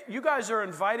 again, you guys are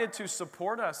invited to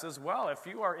support us as well. If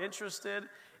you are interested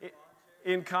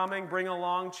in coming, bring a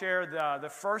lawn chair. The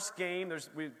first game,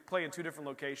 we play in 2 different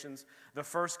locations. The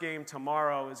first game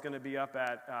tomorrow is going to be up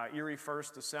at Erie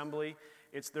First Assembly.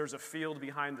 There's a field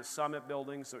behind the Summit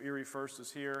building, so Erie First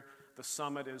is here. The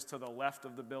Summit is to the left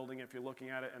of the building if you're looking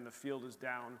at it, and the field is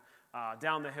down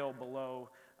the hill below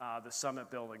the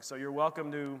Summit building. So you're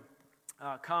welcome to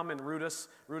come and root us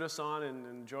on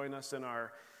and join us in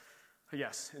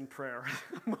in prayer,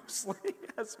 mostly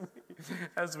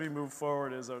as we move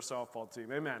forward as our softball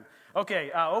team. Amen.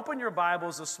 Okay, open your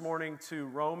Bibles this morning to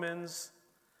Romans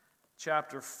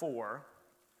chapter 4.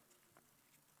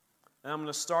 And I'm going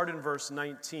to start in verse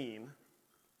 19.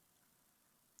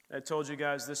 I told you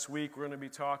guys this week we're going to be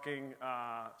talking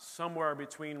somewhere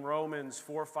between Romans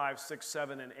 4, 5, 6,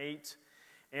 7, and 8.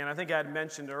 And I think I had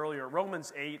mentioned earlier,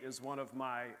 Romans 8 is one of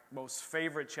my most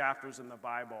favorite chapters in the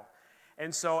Bible.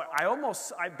 And so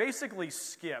I basically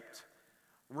skipped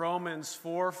Romans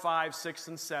 4, 5, 6,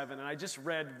 and 7, and I just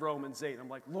read Romans 8. I'm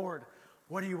like, Lord,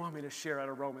 what do you want me to share out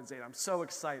of Romans 8? I'm so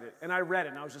excited. And I read it,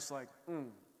 and I was just like,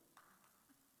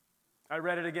 I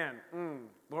read it again.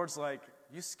 Lord's like,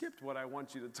 you skipped what I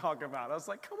want you to talk about. I was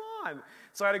like, come on.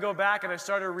 So I had to go back, and I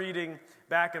started reading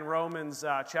back in Romans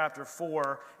chapter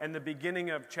 4 and the beginning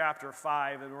of chapter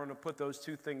 5, and we're going to put those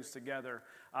two things together.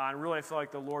 And really, I feel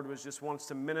like the Lord just wants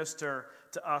to minister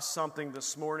to us something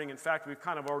this morning. In fact, we've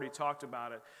kind of already talked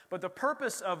about it. But the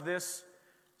purpose of this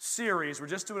series, we're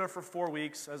just doing it for 4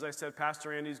 weeks. As I said,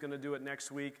 Pastor Andy's going to do it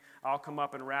next week. I'll come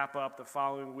up and wrap up the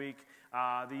following week,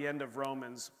 the end of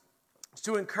Romans. It's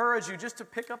to encourage you just to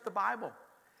pick up the Bible,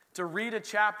 to read a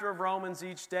chapter of Romans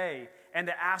each day, and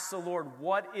to ask the Lord,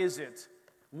 what is it?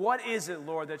 What is it,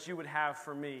 Lord, that you would have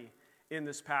for me in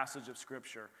this passage of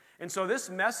Scripture. And so this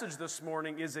message this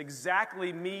morning is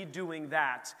exactly me doing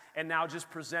that and now just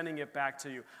presenting it back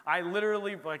to you. I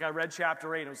literally, I read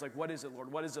chapter 8, I was like, what is it,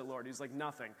 Lord? What is it, Lord? He's like,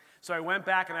 nothing. So I went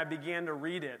back and I began to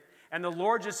read it. And the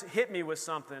Lord just hit me with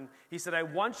something. He said, I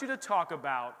want you to talk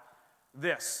about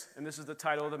this, and this is the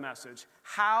title of the message,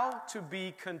 how to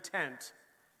be content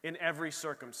in every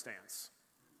circumstance.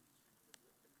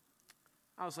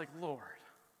 I was like, Lord.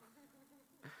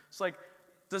 It's like,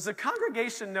 does the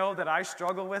congregation know that I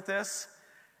struggle with this?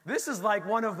 This is like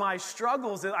one of my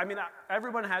struggles. I mean,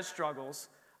 everyone has struggles.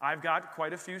 I've got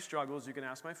quite a few struggles. You can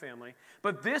ask my family.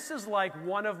 But this is like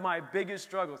one of my biggest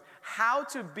struggles. How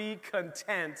to be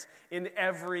content in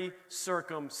every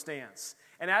circumstance.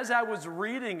 And as I was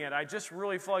reading it, I just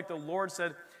really felt like the Lord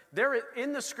said,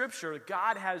 in the Scripture,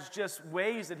 God has just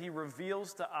ways that He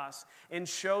reveals to us and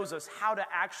shows us how to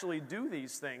actually do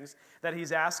these things that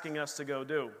He's asking us to go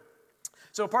do.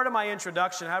 So part of my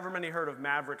introduction, however many heard of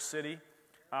Maverick City,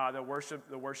 the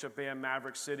worship band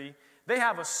Maverick City? They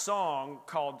have a song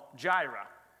called Jireh.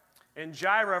 And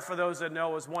Jireh, for those that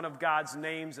know, is one of God's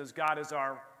names as God is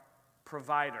our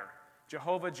provider.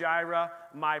 Jehovah Jireh,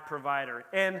 my provider.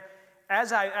 And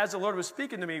as the Lord was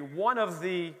speaking to me, one of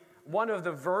the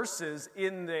verses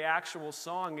in the actual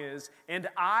song is, and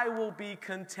I will be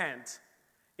content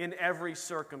in every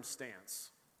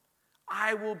circumstance.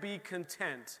 I will be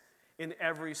content in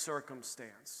every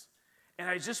circumstance. And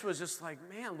I just was just like,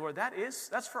 man, Lord,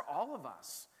 that's for all of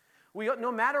us.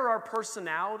 No matter our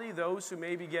personality, those who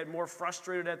maybe get more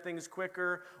frustrated at things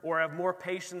quicker or have more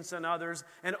patience than others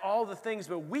and all the things,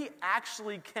 but we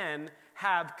actually can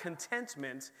have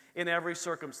contentment in every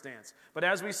circumstance. But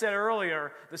as we said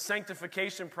earlier, the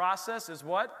sanctification process is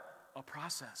what? A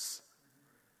process.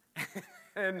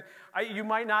 And you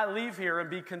might not leave here and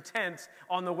be content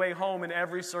on the way home in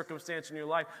every circumstance in your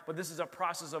life, but this is a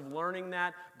process of learning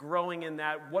that, growing in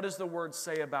that. What does the Word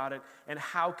say about it, and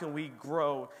how can we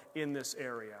grow in this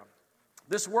area?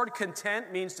 This word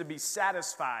content means to be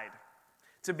satisfied,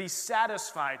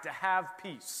 to have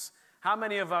peace. How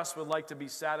many of us would like to be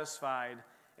satisfied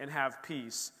and have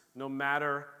peace no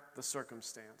matter the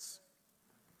circumstance?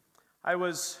 I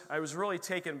was really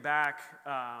taken back.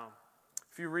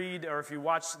 If you read or if you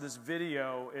watch this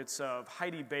video, it's of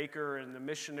Heidi Baker and the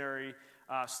missionary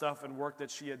stuff and work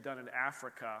that she had done in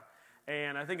Africa.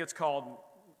 And I think it's called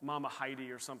Mama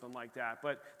Heidi or something like that.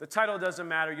 But the title doesn't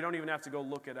matter. You don't even have to go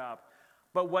look it up.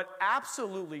 But what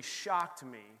absolutely shocked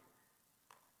me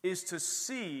is to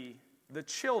see the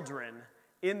children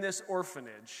in this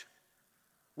orphanage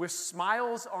with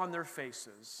smiles on their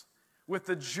faces, with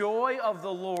the joy of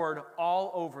the Lord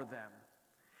all over them.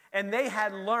 And they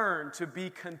had learned to be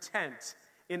content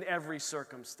in every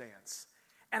circumstance.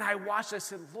 And I watched, I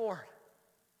said, Lord,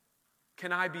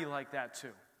 can I be like that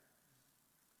too?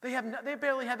 They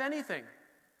barely have anything.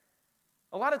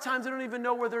 A lot of times they don't even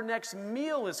know where their next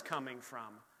meal is coming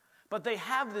from. But they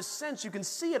have this sense, you can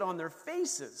see it on their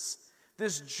faces,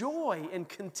 this joy and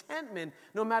contentment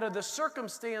no matter the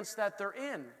circumstance that they're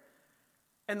in.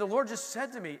 And the Lord just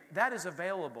said to me, that is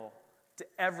available to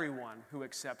everyone who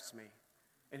accepts me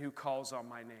and who calls on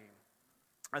my name.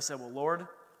 I said, well, Lord,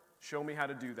 show me how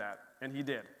to do that. And He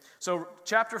did. So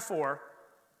chapter 4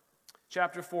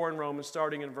 in Romans,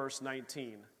 starting in verse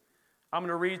 19. I'm going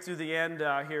to read through the end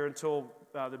here until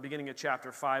the beginning of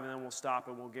chapter 5, and then we'll stop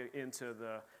and we'll get into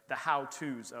the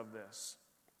how-tos of this.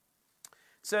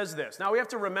 It says this. Now we have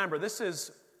to remember, this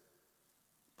is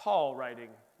Paul writing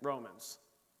Romans.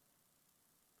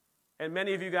 And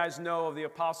many of you guys know of the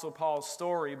Apostle Paul's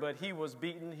story, but he was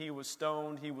beaten, he was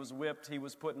stoned, he was whipped, he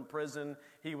was put in prison,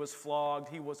 he was flogged,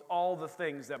 he was all the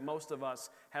things that most of us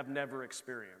have never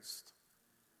experienced.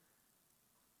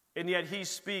 And yet he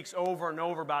speaks over and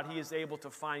over about he is able to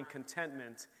find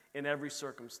contentment in every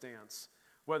circumstance,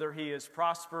 whether he is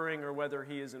prospering or whether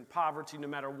he is in poverty, no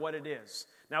matter what it is.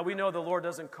 Now we know the Lord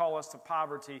doesn't call us to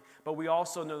poverty, but we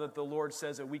also know that the Lord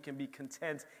says that we can be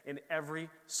content in every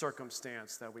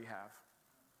circumstance that we have.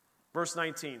 Verse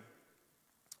 19,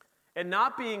 and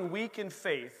not being weak in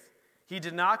faith, he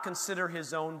did not consider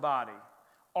his own body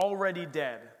already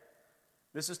dead.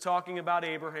 This is talking about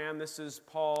Abraham. This is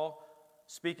Paul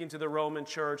speaking to the Roman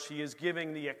church. He is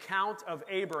giving the account of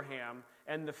Abraham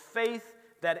and the faith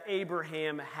that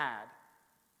Abraham had.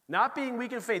 Not being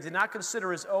weak in faith, did not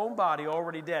consider his own body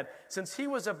already dead, since he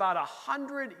was about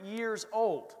 100 years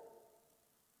old,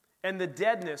 and the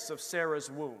deadness of Sarah's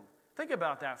womb. Think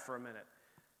about that for a minute.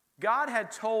 God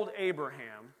had told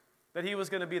Abraham that he was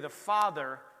going to be the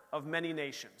father of many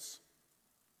nations.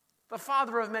 The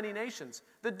father of many nations.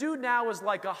 The dude now is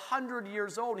like 100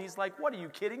 years old, and he's like, what, are you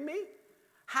kidding me?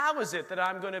 How is it that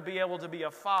I'm going to be able to be a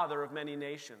father of many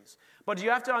nations? But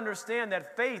you have to understand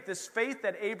that faith, this faith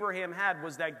that Abraham had,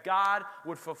 was that God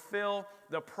would fulfill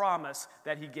the promise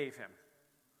that he gave him.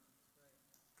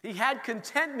 He had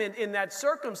contentment in that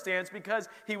circumstance because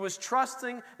he was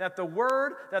trusting that the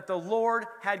word that the Lord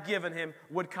had given him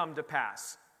would come to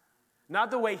pass.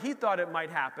 Not the way he thought it might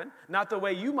happen, not the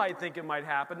way you might think it might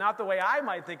happen, not the way I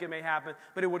might think it may happen,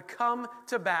 but it would come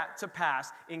to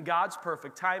pass in God's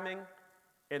perfect timing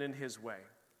and in his way.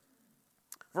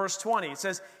 Verse 20, it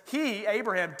says, he,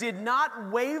 Abraham, did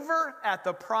not waver at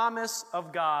the promise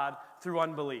of God through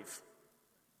unbelief.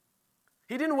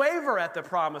 He didn't waver at the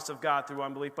promise of God through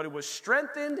unbelief, but it was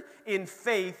strengthened in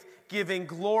faith, giving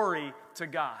glory to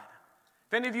God.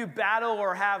 If any of you battle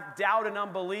or have doubt and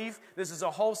unbelief, this is a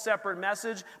whole separate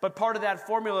message, but part of that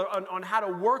formula on how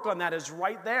to work on that is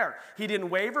right there. He didn't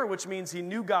waver, which means he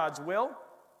knew God's will.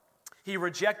 He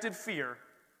rejected fear.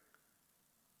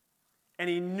 And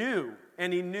he knew,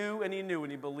 and he knew, and he knew,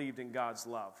 and he believed in God's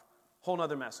love. Whole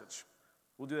nother message.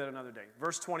 We'll do that another day.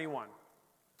 Verse 21.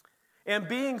 And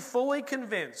being fully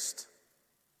convinced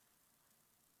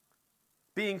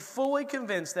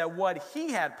that what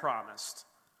he had promised,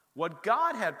 what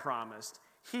God had promised,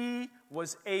 he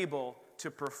was able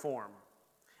to perform.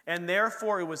 And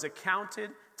therefore it was accounted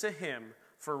to him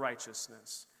for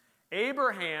righteousness.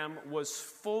 Abraham was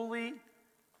fully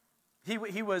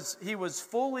He was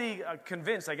fully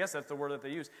convinced, I guess that's the word that they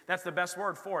use. That's the best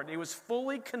word for it. He was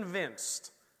fully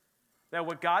convinced that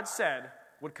what God said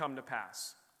would come to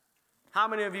pass. How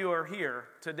many of you are here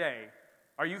today?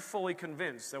 Are you fully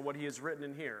convinced that what he has written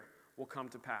in here will come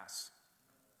to pass?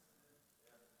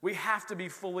 We have to be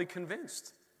fully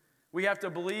convinced. We have to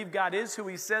believe God is who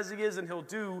he says he is and he'll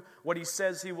do what he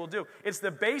says he will do. It's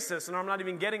the basis, and I'm not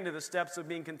even getting to the steps of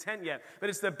being content yet, but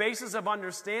it's the basis of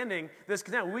understanding this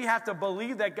content. We have to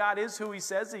believe that God is who he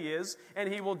says he is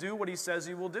and he will do what he says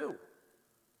he will do.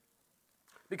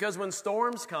 Because when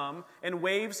storms come and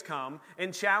waves come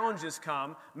and challenges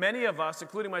come, many of us,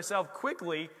 including myself,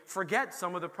 quickly forget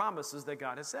some of the promises that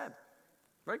God has said.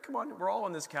 Right? Come on, we're all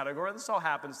in this category. This all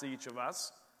happens to each of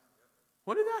us.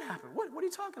 When did that happen? What are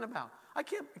you talking about? I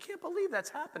can't believe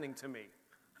that's happening to me.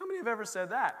 How many have ever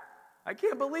said that? I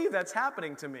can't believe that's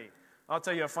happening to me. I'll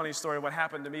tell you a funny story of what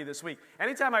happened to me this week.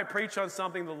 Anytime I preach on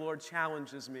something, the Lord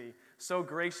challenges me so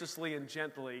graciously and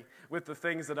gently with the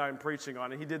things that I'm preaching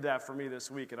on. And he did that for me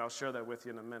this week, and I'll share that with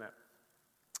you in a minute.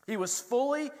 He was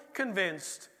fully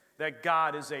convinced that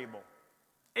God is able.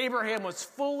 Abraham was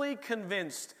fully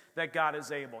convinced that God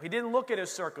is able. He didn't look at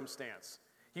his circumstance.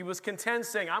 He was content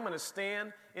saying, I'm going to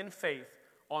stand in faith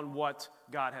on what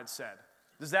God had said.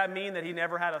 Does that mean that he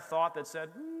never had a thought that said,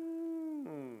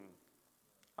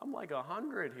 I'm like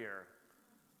 100 here?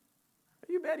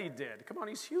 You bet he did. Come on,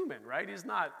 he's human, right? He's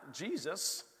not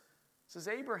Jesus. This is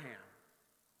Abraham.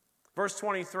 Verse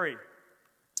 23.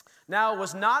 Now it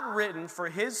was not written for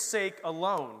his sake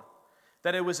alone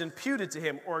that it was imputed to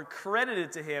him or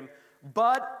credited to him,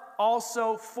 but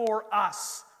also for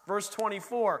us. Verse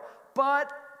 24.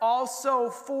 But also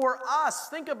for us.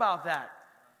 Think about that.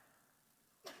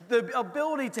 The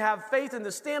ability to have faith and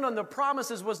to stand on the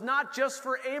promises was not just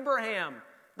for Abraham,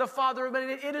 the father of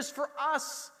many. It is for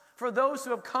us, for those who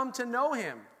have come to know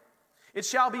him. It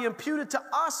shall be imputed to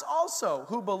us also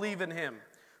who believe in him,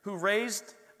 who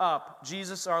raised up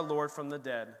Jesus our Lord from the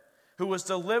dead, who was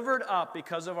delivered up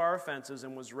because of our offenses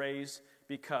and was raised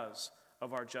because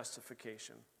of our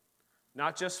justification.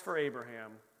 Not just for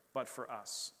Abraham, but for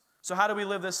us. So how do we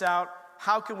live this out?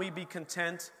 How can we be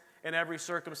content in every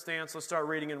circumstance? Let's start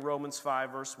reading in Romans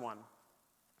 5, verse 1.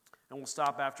 And we'll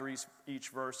stop after each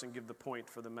verse and give the point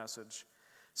for the message.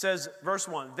 It says, verse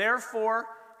 1, therefore,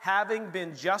 having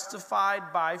been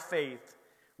justified by faith,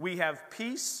 we have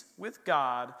peace with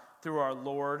God through our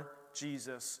Lord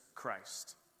Jesus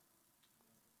Christ.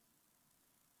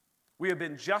 We have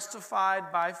been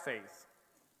justified by faith.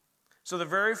 So the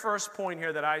very first point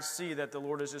here that I see that the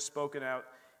Lord has just spoken out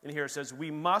in here says,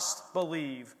 we must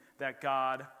believe that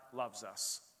God loves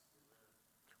us.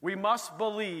 We must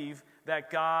believe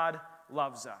that God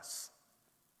loves us.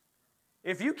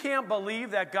 If you can't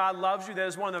believe that God loves you, that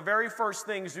is one of the very first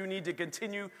things you need to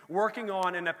continue working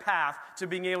on in a path to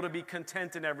being able to be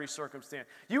content in every circumstance.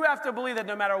 You have to believe that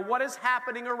no matter what is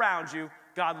happening around you,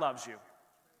 God loves you.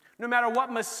 No matter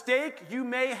what mistake you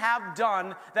may have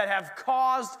done that have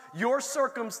caused your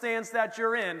circumstance that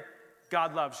you're in,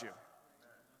 God loves you.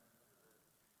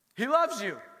 He loves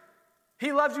you.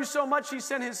 He loves you so much, he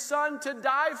sent his son to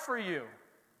die for you.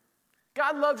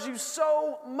 God loves you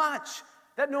so much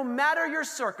that no matter your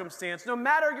circumstance, no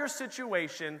matter your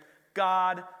situation,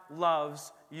 God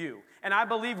loves you. And I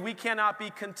believe we cannot be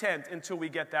content until we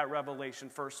get that revelation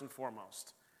first and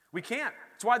foremost. We can't.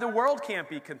 It's why the world can't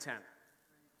be content.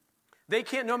 They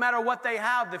can't, no matter what they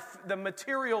have, the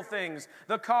material things,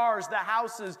 the cars, the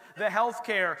houses, the health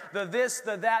care, the this,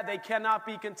 the that, they cannot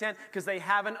be content because they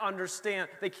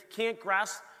they can't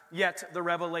grasp yet the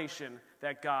revelation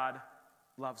that God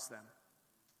loves them.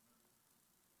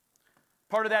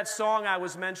 Part of that song I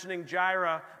was mentioning,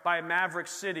 Jireh by Maverick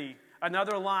City,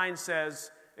 another line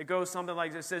says, it goes something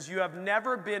like this, it says, you have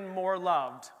never been more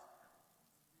loved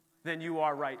than you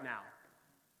are right now.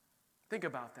 Think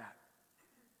about that.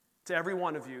 To every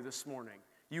one of you this morning,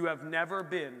 you have never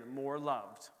been more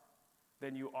loved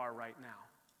than you are right now.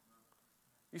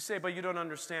 You say, but you don't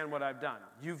understand what I've done.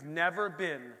 You've never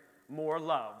been more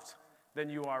loved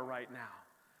than you are right now.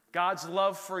 God's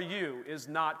love for you is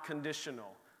not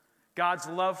conditional. God's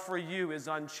love for you is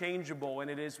unchangeable,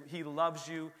 and He loves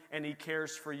you, and He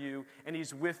cares for you, and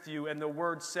He's with you, and the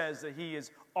Word says that He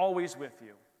is always with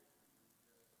you.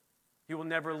 He will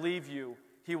never leave you.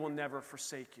 He will never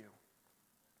forsake you.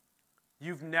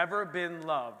 You've never been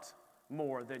loved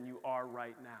more than you are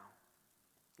right now.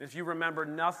 If you remember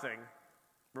nothing,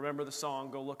 remember the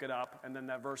song, go look it up, and then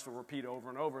that verse will repeat over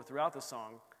and over throughout the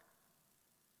song.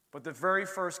 But the very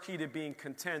first key to being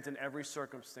content in every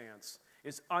circumstance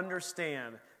is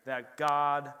understand that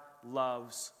God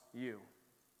loves you.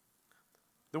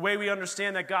 The way we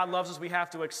understand that God loves us, we have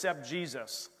to accept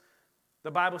Jesus. The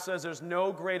Bible says there's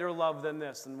no greater love than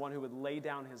this, than one who would lay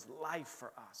down his life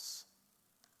for us.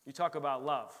 You talk about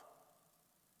love.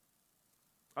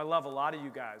 I love a lot of you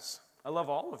guys. I love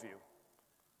all of you.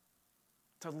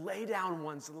 To lay down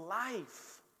one's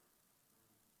life.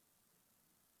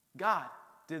 God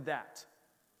did that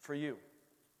for you,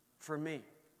 for me.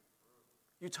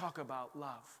 You talk about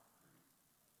love.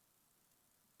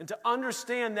 And to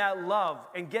understand that love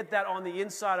and get that on the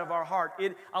inside of our heart,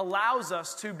 it allows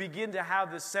us to begin to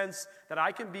have the sense that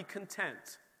I can be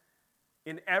content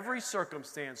in every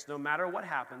circumstance, no matter what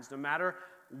happens, no matter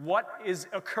what is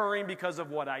occurring because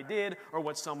of what I did or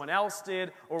what someone else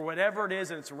did or whatever it is,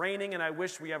 and it's raining and I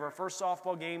wish we have our first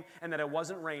softball game and that it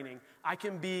wasn't raining, I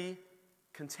can be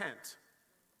content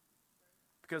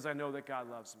because I know that God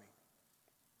loves me.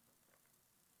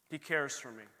 He cares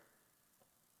for me.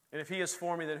 And if He is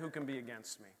for me, then who can be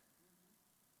against me?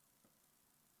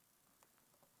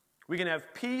 We can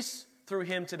have peace through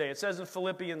Him today. It says in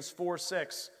Philippians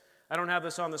 4:6, I don't have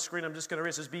this on the screen, I'm just going to read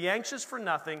it. It says, be anxious for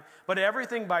nothing, but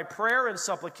everything by prayer and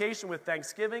supplication with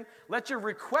thanksgiving. Let your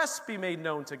requests be made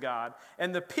known to God,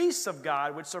 and the peace of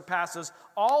God, which surpasses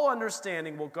all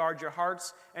understanding, will guard your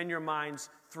hearts and your minds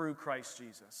through Christ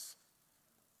Jesus.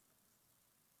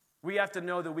 We have to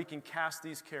know that we can cast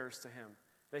these cares to Him,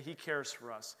 that He cares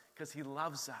for us, because He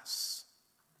loves us.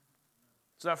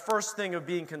 So that first thing of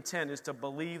being content is to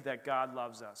believe that God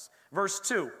loves us. Verse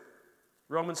 2,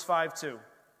 Romans 5:2.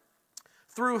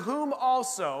 Through whom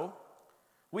also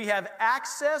we have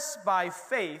access by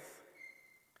faith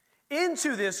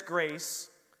into this grace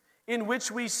in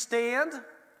which we stand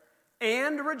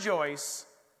and rejoice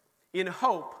in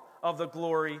hope of the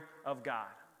glory of God.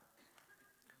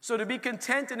 So to be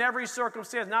content in every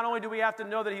circumstance, not only do we have to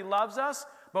know that He loves us,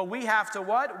 but we have to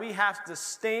what? We have to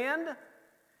stand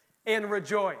and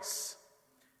rejoice.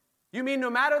 You mean no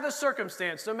matter the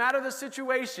circumstance, no matter the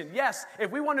situation, yes, if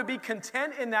we want to be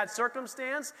content in that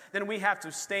circumstance, then we have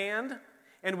to stand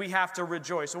and we have to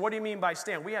rejoice. So what do you mean by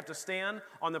stand? We have to stand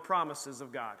on the promises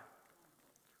of God.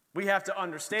 We have to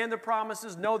understand the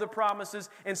promises, know the promises,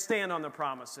 and stand on the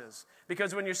promises.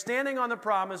 Because when you're standing on the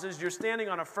promises, you're standing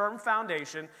on a firm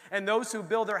foundation, and those who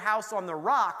build their house on the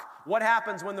rock, what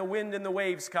happens when the wind and the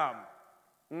waves come?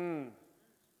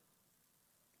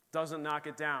 Doesn't knock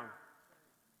it down.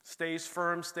 Stays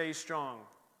firm, stays strong.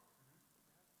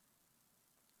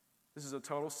 This is a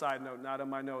total side note, not in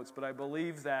my notes, but I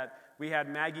believe that we had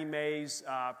Maggie May's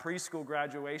preschool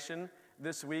graduation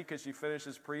this week as she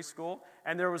finishes preschool,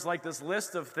 and there was like this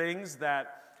list of things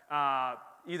that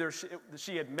either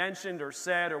she had mentioned or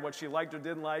said or what she liked or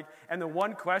didn't like, and the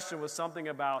one question was something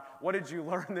about, what did you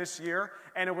learn this year?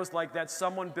 And it was like that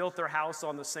someone built their house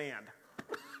on the sand.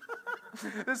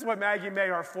 This is what Maggie May,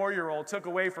 our 4-year-old, took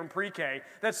away from pre-K,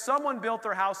 that someone built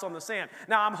their house on the sand.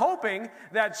 Now, I'm hoping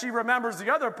that she remembers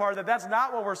the other part, that that's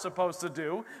not what we're supposed to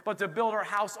do, but to build our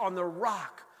house on the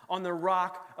rock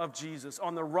of Jesus,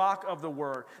 on the rock of the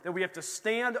Word, that we have to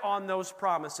stand on those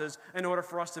promises in order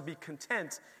for us to be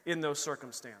content in those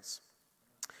circumstances.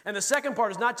 And the second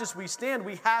part is not just we stand,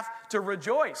 we have to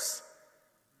rejoice.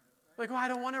 Like, well, I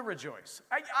don't want to rejoice.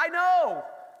 I know.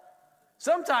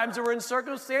 Sometimes we're in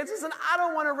circumstances and I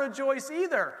don't want to rejoice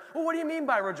either. Well, what do you mean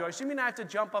by rejoice? You mean I have to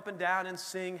jump up and down and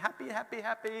sing, happy, happy,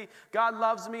 happy, God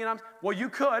loves me, and well, you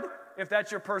could if that's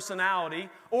your personality.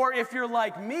 Or if you're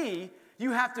like me,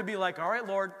 you have to be like, all right,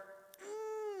 Lord,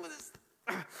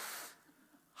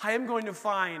 I am going to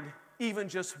find even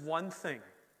just one thing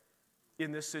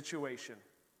in this situation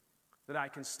that I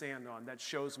can stand on that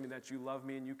shows me that you love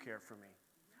me and you care for me.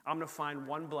 I'm going to find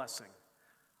one blessing.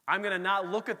 I'm going to not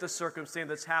look at the circumstance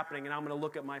that's happening, and I'm going to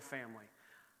look at my family.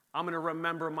 I'm going to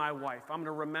remember my wife. I'm going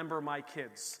to remember my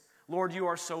kids. Lord, you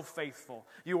are so faithful.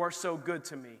 You are so good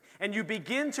to me. And you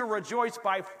begin to rejoice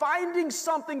by finding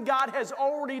something God has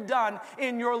already done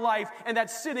in your life, and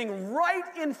that's sitting right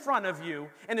in front of you,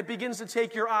 and it begins to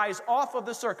take your eyes off of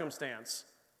the circumstance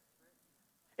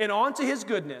and onto his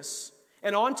goodness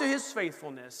and onto his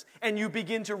faithfulness, and you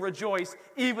begin to rejoice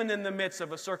even in the midst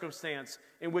of a circumstance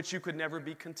in which you could never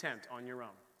be content on your own.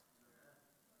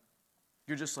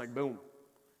 You're just like, boom.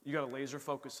 You got to laser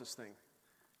focus this thing.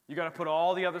 You got to put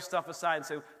all the other stuff aside and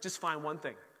say, just find one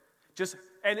thing.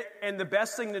 And the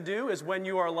best thing to do is when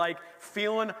you are like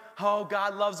feeling, oh,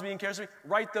 God loves me and cares for me,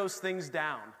 write those things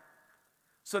down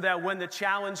so that when the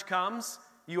challenge comes,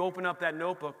 you open up that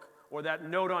notebook or that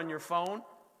note on your phone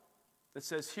that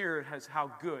says, here it has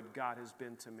how good God has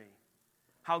been to me,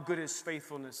 how good his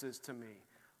faithfulness is to me.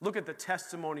 Look at the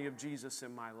testimony of Jesus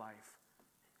in my life.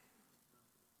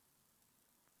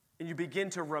 And you begin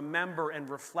to remember and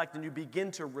reflect, and you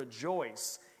begin to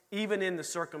rejoice, even in the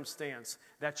circumstance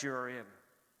that you're in.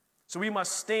 So we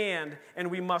must stand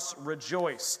and we must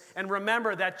rejoice. And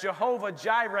remember that Jehovah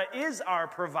Jireh is our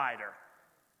provider.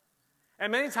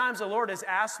 And many times the Lord has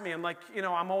asked me,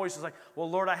 I'm always just like, well,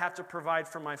 Lord, I have to provide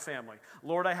for my family.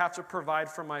 Lord, I have to provide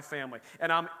for my family.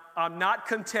 And I'm not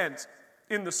content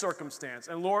in the circumstance.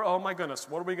 And Lord, oh my goodness,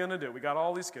 what are we going to do? We got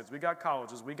all these kids. We got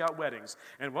colleges. We got weddings.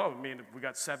 And we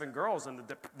got 7 girls, and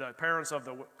the parents of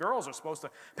the girls are supposed to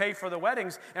pay for the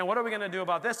weddings. And what are we going to do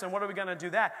about this? And what are we going to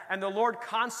do that? And the Lord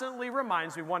constantly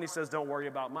reminds me, 1, he says, don't worry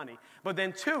about money. But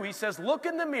then 2, he says, look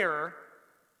in the mirror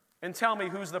and tell me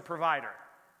who's the provider.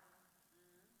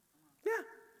 Yeah.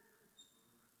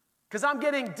 Because I'm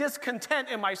getting discontent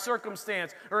in my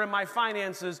circumstance or in my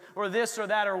finances or this or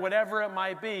that or whatever it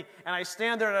might be. And I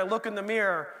stand there and I look in the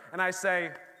mirror and I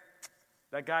say,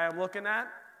 that guy I'm looking at,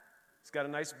 he's got a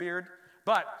nice beard,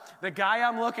 but the guy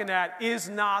I'm looking at is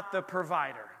not the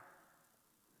provider.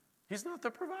 He's not the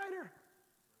provider.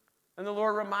 And the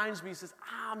Lord reminds me, he says,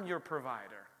 I'm your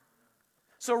provider.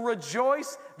 So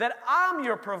rejoice that I'm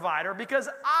your provider because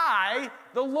I,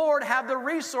 the Lord, have the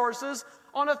resources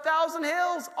on 1,000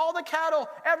 hills, all the cattle,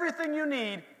 everything you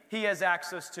need, he has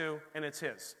access to, and it's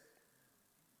his.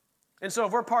 And so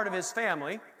if we're part of his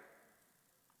family,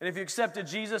 and if you accepted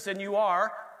Jesus, and you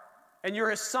are, and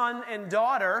you're his son and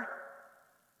daughter,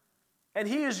 and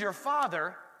he is your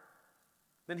father,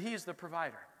 then he is the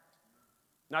provider.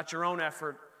 Not your own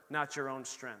effort, not your own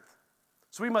strength.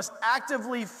 So we must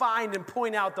actively find and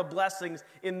point out the blessings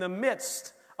in the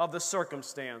midst of the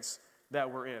circumstance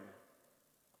that we're in.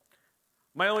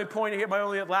 My only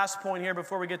last point here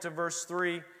before we get to verse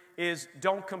 3 is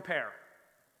don't compare.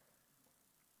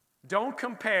 Don't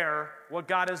compare what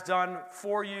God has done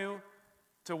for you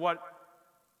to what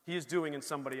he is doing in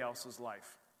somebody else's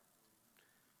life.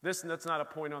 That's not a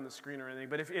point on the screen or anything,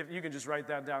 but if you can just write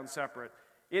that down separate.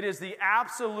 It is the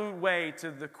absolute way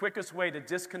to the quickest way to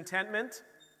discontentment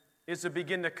is to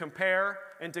begin to compare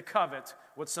and to covet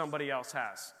what somebody else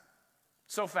has.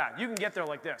 So fast. You can get there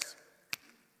like this.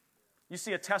 You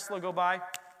see a Tesla go by?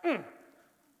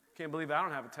 Can't believe I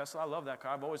don't have a Tesla. I love that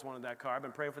car. I've always wanted that car. I've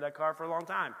been praying for that car for a long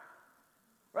time.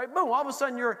 Right? Boom. All of a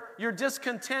sudden you're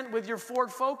discontent with your Ford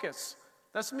Focus.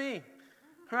 That's me.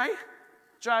 Right?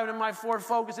 Driving in my Ford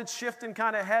Focus, it's shifting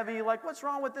kind of heavy. Like, what's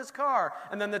wrong with this car?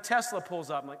 And then the Tesla pulls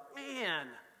up. I'm like, man.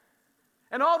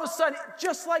 And all of a sudden,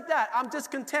 just like that, I'm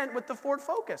discontent with the Ford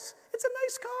Focus. It's a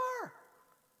nice car.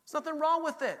 There's nothing wrong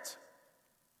with it.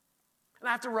 And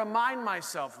I have to remind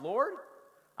myself, Lord,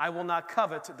 I will not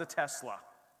covet the Tesla.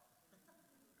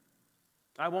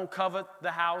 I won't covet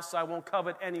the house. I won't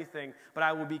covet anything, but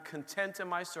I will be content in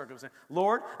my circumstance.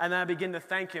 Lord, and then I begin to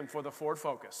thank him for the Ford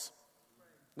Focus.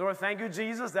 Lord, thank you,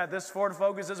 Jesus, that this Ford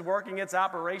Focus is working, it's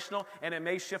operational, and it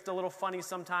may shift a little funny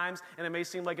sometimes, and it may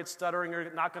seem like it's stuttering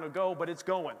or not going to go, but it's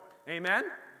going. Amen?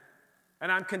 And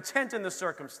I'm content in the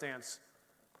circumstance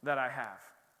that I have.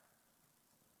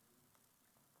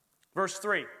 Verse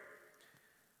 3.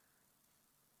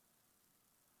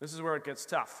 This is where it gets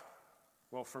tough.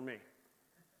 Well, for me.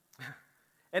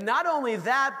 And not only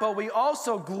that, but we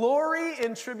also glory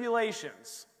in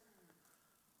tribulations.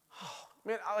 Oh,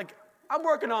 man, I'm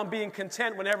working on being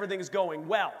content when everything's going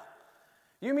well.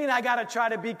 You mean I got to try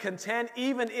to be content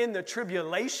even in the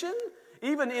tribulation,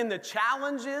 even in the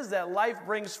challenges that life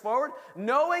brings forward,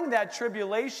 knowing that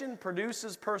tribulation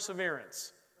produces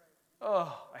perseverance?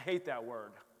 Oh, I hate that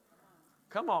word.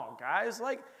 Come on, guys.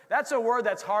 Like, that's a word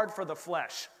that's hard for the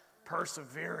flesh.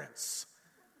 Perseverance.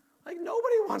 Like,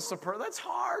 nobody wants to that's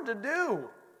hard to do.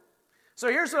 So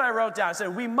here's what I wrote down. I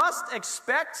said, we must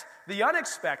expect the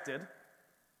unexpected,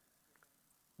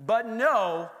 but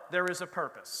know there is a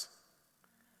purpose.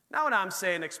 Now when I'm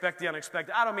saying expect the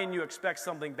unexpected, I don't mean you expect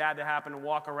something bad to happen and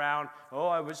walk around,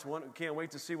 oh, can't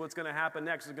wait to see what's going to happen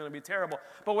next. It's going to be terrible.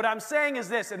 But what I'm saying is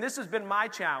this, and this has been my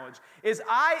challenge, is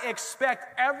I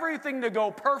expect everything to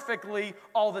go perfectly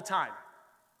all the time.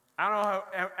 I don't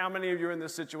know how many of you are in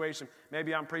this situation.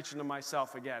 Maybe I'm preaching to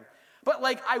myself again. But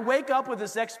like I wake up with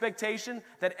this expectation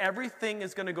that everything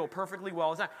is going to go perfectly well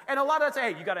all the time. And a lot of us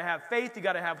say, hey, you got to have faith, you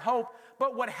got to have hope.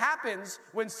 But what happens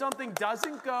when something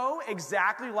doesn't go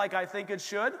exactly like I think it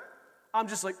should? I'm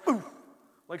just like, ooh,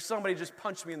 like somebody just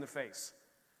punched me in the face.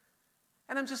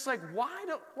 And I'm just like, why?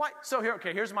 So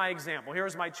here's my example.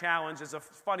 Here's my challenge. It's a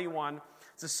funny one.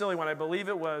 It's a silly one. I believe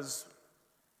it was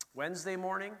Wednesday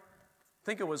morning. I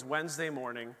think it was Wednesday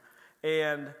morning.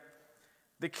 And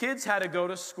the kids had to go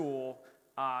to school.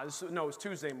 It was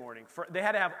Tuesday morning. They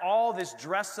had to have all this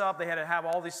dress up. They had to have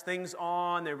all these things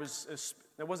on.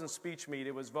 There wasn't speech meet.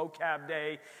 It was vocab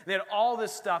day. They had all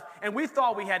this stuff. And we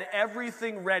thought we had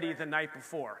everything ready the night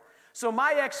before. So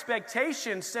my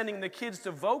expectation sending the kids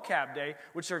to vocab day,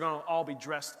 which they're going to all be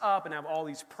dressed up and have all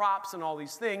these props and all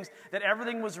these things, that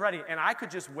everything was ready. And I could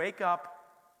just wake up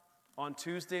on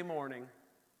Tuesday morning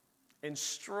and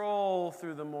stroll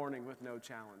through the morning with no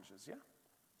challenges. Yeah?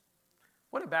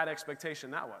 What a bad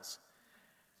expectation that was.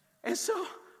 And so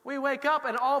we wake up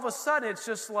and all of a sudden it's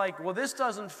just like, well, this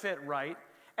doesn't fit right.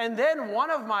 And then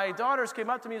one of my daughters came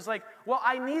up to me and was like, well,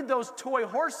 I need those toy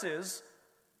horses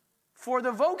for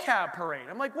the vocab parade.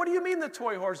 I'm like, what do you mean the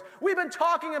toy horses? We've been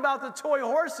talking about the toy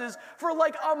horses for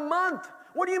like a month.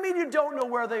 What do you mean you don't know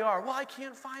where they are? Well, I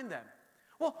can't find them.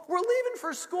 Well, we're leaving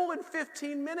for school in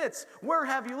 15 minutes. Where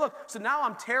have you looked? So now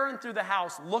I'm tearing through the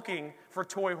house looking for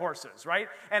toy horses, right?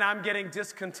 And I'm getting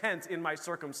discontent in my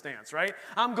circumstance, right?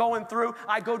 I'm going through.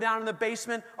 I go down in the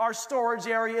basement. Our storage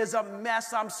area is a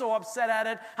mess. I'm so upset at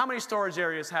it. How many storage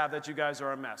areas have that you guys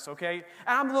are a mess, okay?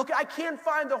 And I'm looking. I can't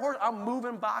find the horse. I'm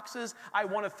moving boxes. I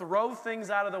want to throw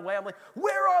things out of the way. I'm like,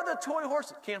 where are the toy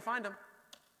horses? Can't find them.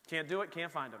 Can't do it.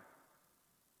 Can't find them.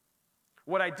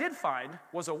 What I did find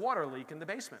was a water leak in the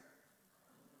basement.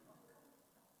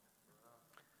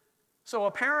 So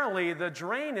apparently the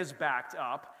drain is backed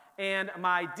up, and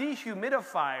my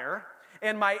dehumidifier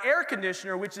and my air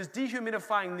conditioner, which is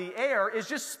dehumidifying the air, is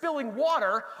just spilling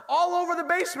water all over the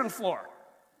basement floor.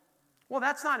 Well,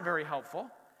 that's not very helpful.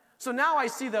 So now I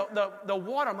see the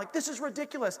water. I'm like, this is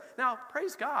ridiculous. Now,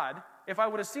 praise God, if I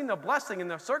would have seen the blessing in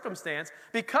the circumstance,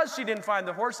 because she didn't find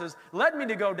the horses, led me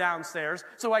to go downstairs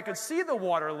so I could see the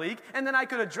water leak, and then I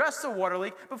could address the water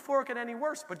leak before it got any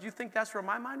worse. But do you think that's where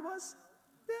my mind was?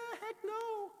 Heck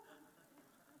no.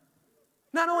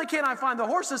 Not only can't I find the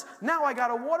horses, now I got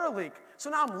a water leak.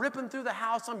 So now I'm ripping through the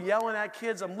house. I'm yelling at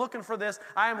kids. I'm looking for this.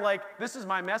 I am like, this is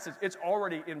my message. It's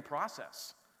already in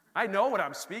process. I know what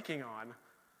I'm speaking on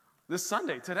this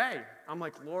Sunday, today. I'm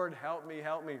like, Lord, help me,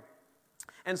 help me.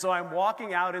 And so I'm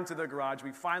walking out into the garage.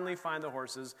 We finally find the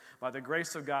horses by the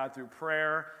grace of God through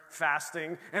prayer,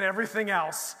 fasting, and everything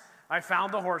else. I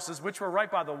found the horses, which were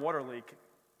right by the water leak,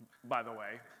 by the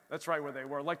way. That's right where they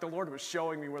were. Like the Lord was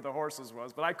showing me where the horses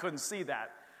was, but I couldn't see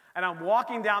that. And I'm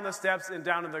walking down the steps and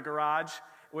down in the garage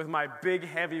with my big,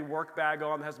 heavy work bag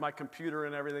on that has my computer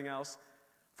and everything else.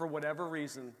 For whatever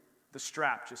reason, the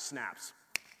strap just snaps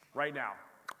right now.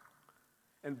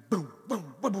 And boom,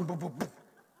 boom, boom, boom, boom, boom, boom.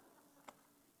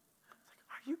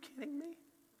 Are you kidding me?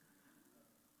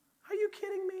 Are you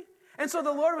kidding me? And so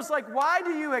the Lord was like, why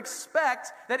do you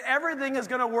expect that everything is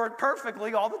going to work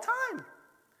perfectly all the time?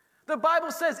 The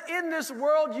Bible says, in this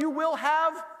world you will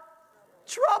have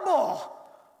trouble.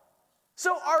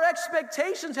 So our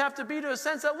expectations have to be to a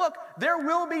sense that, look, there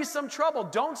will be some trouble.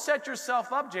 Don't set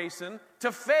yourself up, Jason,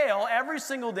 to fail every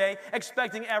single day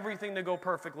expecting everything to go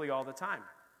perfectly all the time.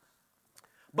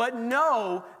 But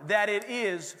know that it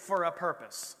is for a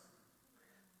purpose.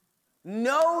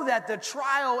 Know that the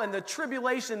trial and the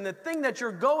tribulation, the thing that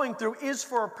you're going through is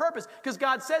for a purpose. Because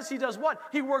God says He does what?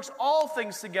 He works all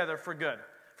things together for good.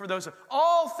 For those,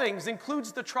 all things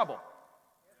includes the trouble.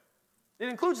 It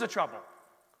includes the trouble.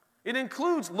 It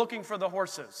includes looking for the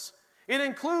horses. It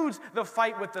includes the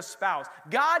fight with the spouse.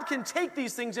 God can take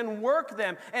these things and work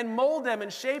them and mold them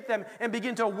and shape them and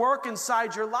begin to work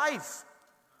inside your life.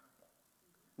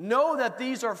 Know that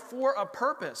these are for a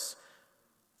purpose.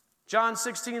 John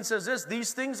 16 says this,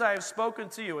 these things I have spoken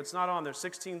to you. It's not on there,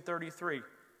 16:33.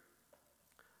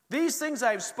 These things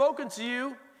I have spoken to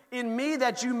you in me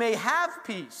that you may have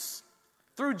peace.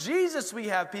 Through Jesus we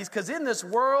have peace, because in this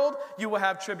world you will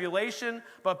have tribulation,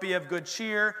 but be of good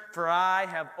cheer, for I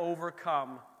have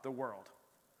overcome the world.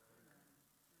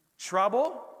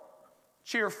 Trouble,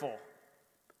 cheerful.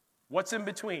 What's in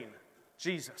between?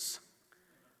 Jesus.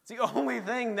 It's the only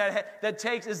thing that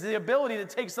takes is the ability to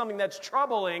take something that's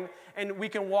troubling, and we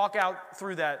can walk out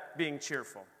through that being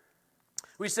cheerful.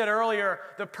 We said earlier,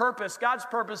 the purpose, God's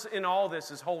purpose in all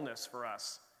this is wholeness for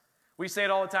us. We say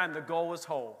it all the time, the goal is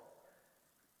whole.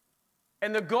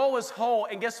 And the goal is whole,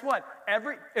 and guess what?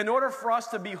 In order for us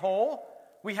to be whole,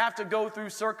 we have to go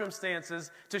through circumstances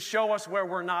to show us where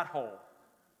we're not whole.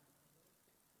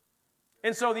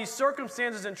 And so these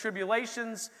circumstances and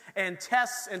tribulations and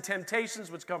tests and temptations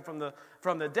which come from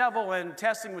the devil, and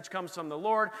testing which comes from the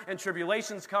Lord, and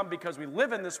tribulations come because we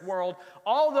live in this world,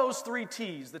 all those three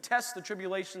T's, the tests, the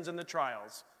tribulations, and the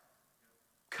trials,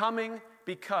 coming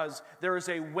because there is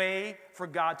a way for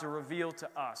God to reveal to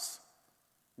us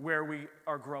where we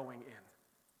are growing in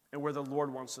and where the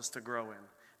Lord wants us to grow in.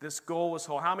 This goal is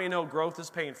whole. How many know growth is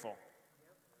painful?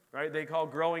 Right? They call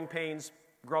growing pains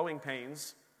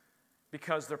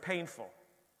because they're painful.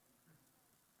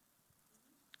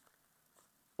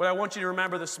 What I want you to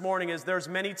remember this morning is there's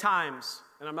many times,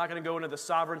 and I'm not going to go into the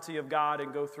sovereignty of God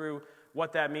and go through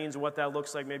what that means and what that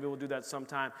looks like. Maybe we'll do that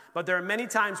sometime. But there are many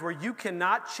times where you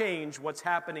cannot change what's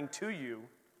happening to you,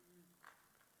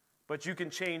 but you can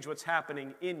change what's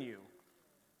happening in you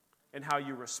and how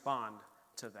you respond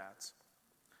to that.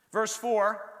 Verse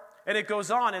 4, and it goes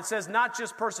on, it says not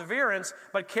just perseverance,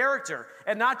 but character.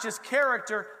 And not just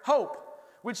character, hope,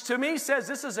 which to me says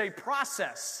this is a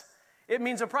process. It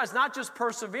means a process, not just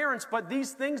perseverance, but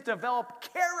these things develop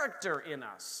character in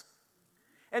us.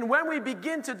 And when we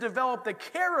begin to develop the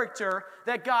character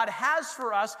that God has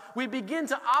for us, we begin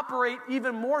to operate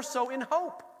even more so in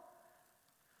hope.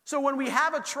 So when we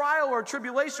have a trial or a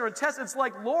tribulation or a test, it's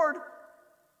like, Lord,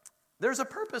 there's a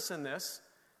purpose in this.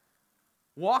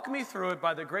 Walk me through it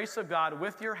by the grace of God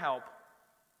with your help,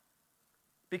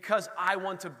 because I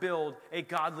want to build a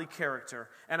godly character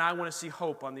and I want to see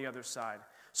hope on the other side.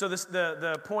 So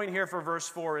the point here for verse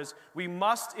 4 is we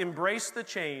must embrace the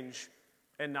change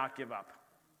and not give up.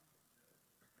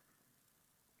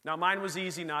 Now mine was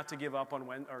easy not to give up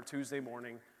on Tuesday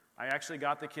morning. I actually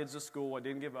got the kids to school. I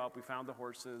didn't give up. We found the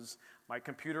horses. My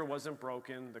computer wasn't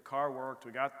broken. The car worked.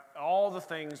 We got all the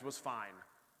things was fine.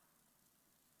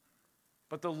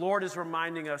 But the Lord is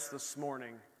reminding us this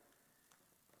morning,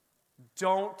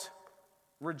 don't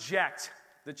reject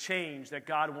the change that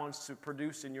God wants to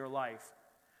produce in your life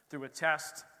through a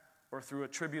test or through a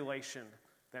tribulation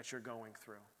that you're going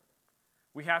through.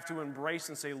 We have to embrace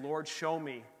and say, Lord, show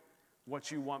me what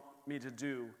you want me to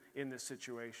do in this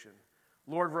situation.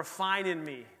 Lord, refine in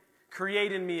me,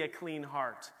 create in me a clean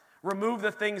heart. Remove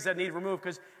the things that need removed,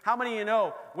 because how many of you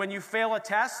know when you fail a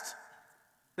test,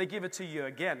 they give it to you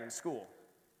again in school?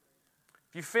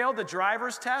 If you failed the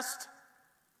driver's test,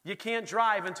 you can't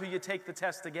drive until you take the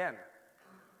test again.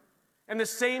 And the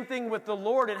same thing with the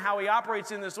Lord and how He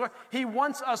operates in this world. He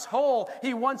wants us whole.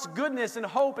 He wants goodness and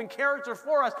hope and character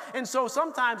for us. And so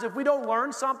sometimes if we don't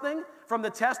learn something from the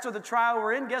test or the trial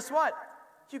we're in, guess what?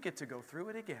 You get to go through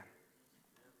it again.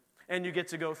 And you get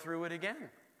to go through it again.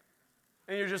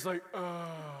 And you're just like, oh.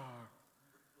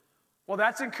 Well,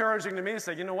 that's encouraging to me to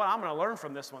say, you know what? I'm going to learn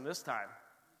from this one this time.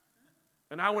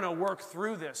 And I want to work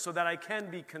through this so that I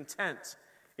can be content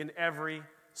in every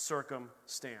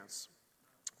circumstance.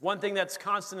 One thing that's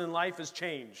constant in life is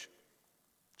change.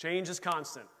 Change is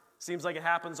constant. Seems like it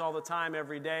happens all the time,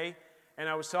 every day. And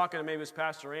I was talking to maybe it was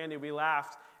Pastor Andy, we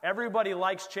laughed. Everybody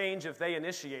likes change if they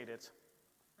initiate it.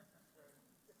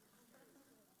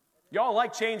 Y'all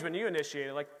like change when you initiate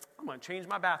it. Like, I'm going to change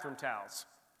my bathroom towels.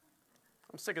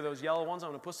 I'm sick of those yellow ones. I'm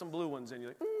going to put some blue ones in.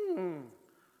 You're like,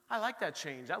 I like that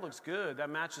change. That looks good. That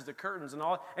matches the curtains and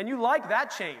all. And you like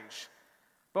that change.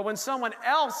 But when someone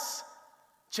else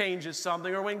changes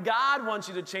something, or when God wants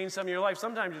you to change something in your life,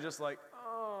 sometimes you're just like,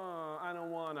 oh, I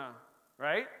don't want to,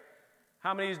 right?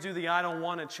 How many of you do the I don't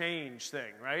want to change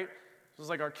thing, right? It's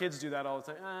like our kids do that all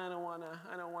the time. I don't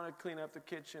want to clean up the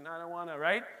kitchen. I don't want to,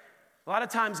 right? A lot of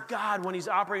times God, when He's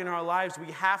operating in our lives,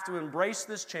 we have to embrace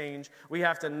this change. We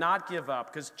have to not give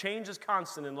up, because change is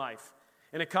constant in life.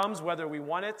 And it comes whether we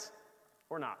want it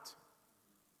or not.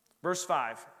 Verse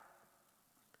 5.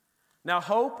 Now,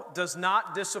 hope does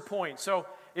not disappoint. So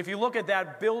if you look at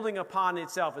that building upon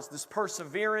itself, it's this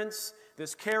perseverance,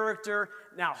 this character.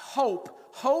 Now,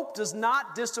 hope does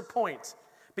not disappoint,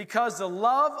 because the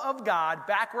love of God,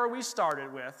 back where we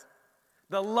started with,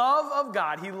 the love of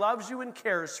God, He loves you and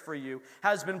cares for you,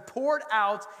 has been poured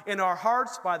out in our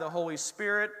hearts by the Holy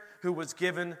Spirit who was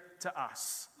given to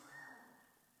us.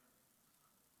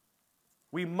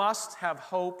 We must have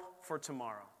hope for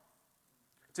tomorrow.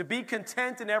 To be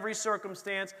content in every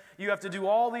circumstance, you have to do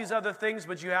all these other things,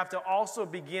 but you have to also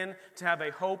begin to have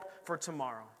a hope for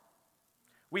tomorrow.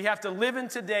 We have to live in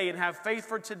today and have faith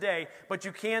for today, but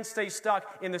you can't stay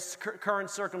stuck in the current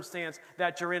circumstance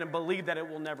that you're in and believe that it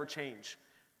will never change.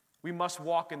 We must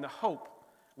walk in the hope,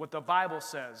 what the Bible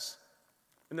says,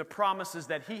 and the promises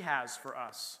that He has for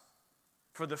us,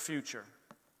 for the future.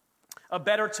 A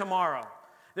better tomorrow.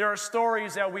 There are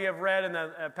stories that we have read and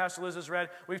that Pastor Liz has read,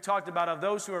 we've talked about, of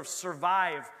those who have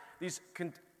survived these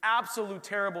absolute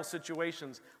terrible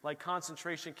situations like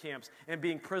concentration camps and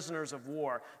being prisoners of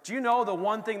war. Do you know the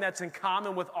one thing that's in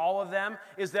common with all of them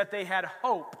is that they had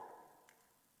hope.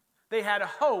 They had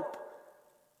hope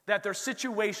that their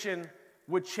situation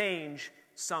would change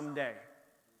someday.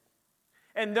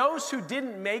 And those who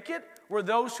didn't make it were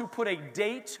those who put a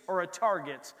date or a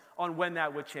target on when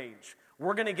that would change.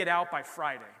 We're going to get out by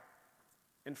Friday.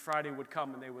 And Friday would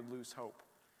come and they would lose hope.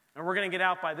 And we're going to get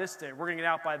out by this day. We're going to get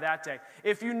out by that day.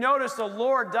 If you notice, the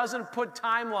Lord doesn't put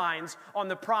timelines on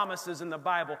the promises in the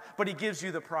Bible, but He gives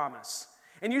you the promise.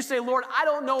 And you say, Lord, I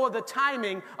don't know of the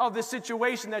timing of the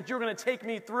situation that you're going to take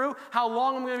me through, how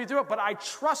long I'm going to be through it, but I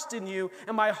trust in you,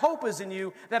 and my hope is in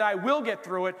you that I will get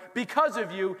through it because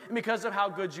of you and because of how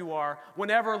good you are,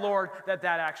 whenever, Lord, that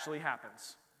actually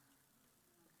happens.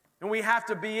 And we have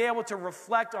to be able to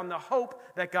reflect on the hope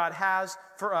that God has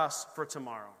for us for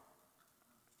tomorrow.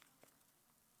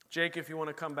 Jake, if you want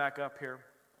to come back up here.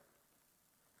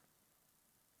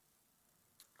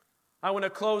 I want to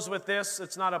close with this.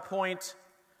 It's not a point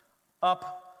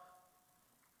up,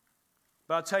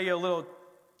 but I'll tell you a little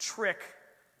trick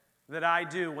that I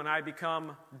do when I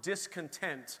become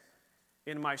discontent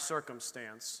in my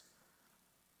circumstance.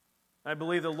 I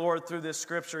believe the Lord, through this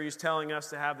scripture, He's telling us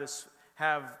to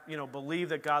believe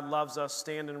that God loves us,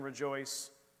 stand and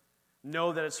rejoice,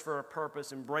 know that it's for a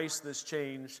purpose, embrace this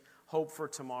change, hope for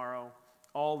tomorrow,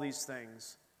 all these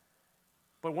things.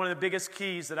 But one of the biggest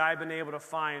keys that I've been able to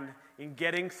find in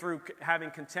getting through having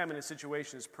contentment in a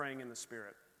situation is praying in the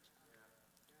Spirit.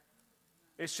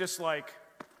 It's just like,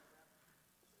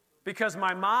 because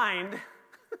my mind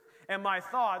and my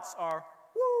thoughts are,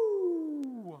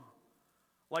 woo!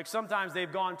 Like sometimes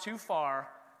they've gone too far.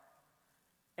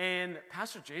 And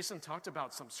Pastor Jason talked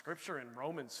about some scripture in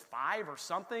Romans 5 or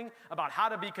something about how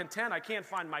to be content. I can't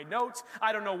find my notes.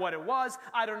 I don't know what it was.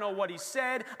 I don't know what he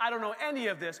said. I don't know any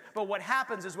of this. But what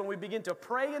happens is when we begin to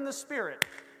pray in the Spirit,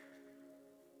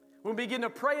 when we begin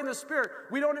to pray in the Spirit,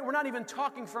 we're not even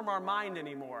talking from our mind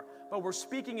anymore, but we're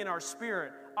speaking in our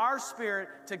spirit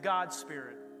to God's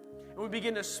Spirit. And we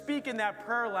begin to speak in that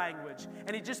prayer language,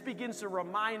 and He just begins to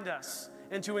remind us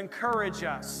and to encourage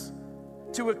us,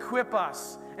 to equip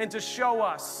us, and to show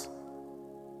us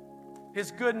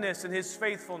His goodness and His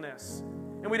faithfulness.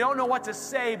 And we don't know what to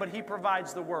say, but He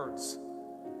provides the words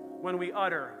when we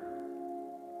utter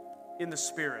in the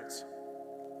Spirit.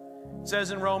 It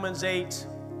says in Romans 8,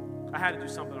 I had to do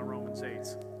something on Romans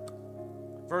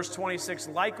 8. Verse 26,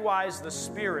 likewise the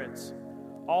Spirit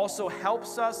also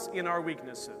helps us in our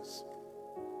weaknesses.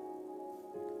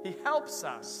 He helps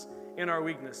us in our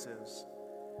weaknesses.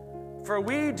 For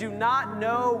we do not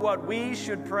know what we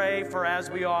should pray for as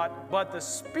we ought, but the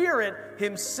Spirit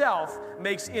Himself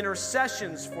makes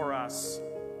intercessions for us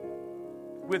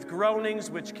with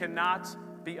groanings which cannot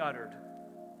be uttered.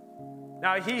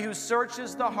 Now He who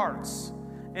searches the hearts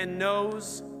and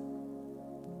knows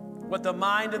what the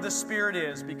mind of the Spirit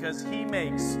is, because He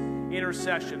makes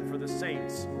intercession for the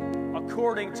saints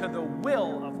according to the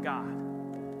will of God.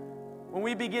 When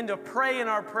we begin to pray in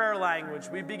our prayer language,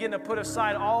 we begin to put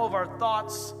aside all of our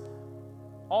thoughts,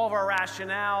 all of our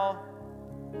rationale,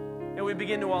 and we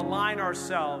begin to align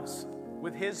ourselves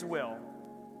with His will.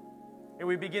 And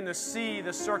we begin to see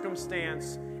the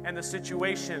circumstance and the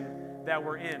situation that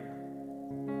we're in.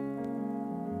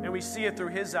 And we see it through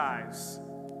His eyes.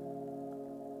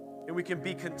 And we can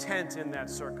be content in that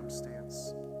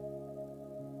circumstance.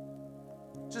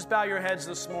 Just bow your heads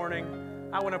this morning.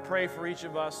 I want to pray for each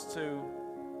of us to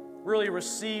really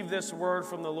receive this word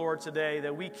from the Lord today,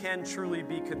 that we can truly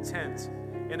be content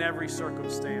in every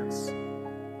circumstance.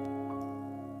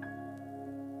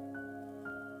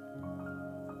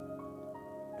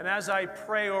 And as I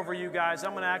pray over you guys,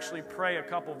 I'm going to actually pray a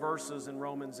couple verses in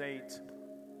Romans 8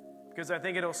 because I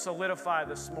think it'll solidify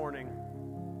this morning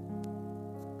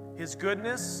His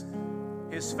goodness,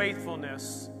 His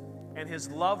faithfulness, and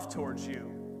His love towards you,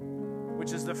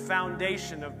 which is the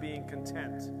foundation of being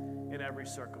content in every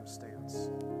circumstance.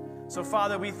 So,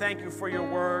 Father, we thank you for your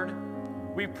word.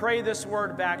 We pray this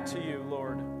word back to you,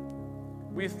 Lord.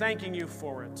 We're thanking you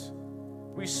for it.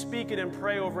 We speak it and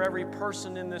pray over every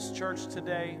person in this church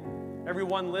today,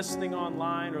 everyone listening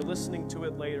online or listening to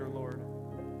it later, Lord.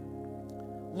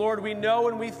 Lord, we know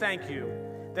and we thank you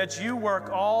that you work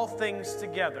all things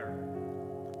together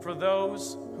for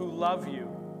those who love you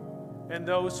and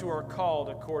those who are called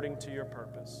according to your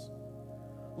purpose.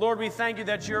 Lord, we thank you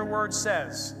that your word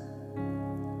says,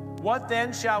 what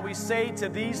then shall we say to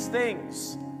these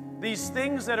things? These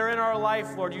things that are in our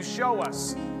life, Lord, you show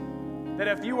us that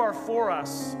if you are for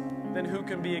us, then who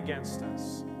can be against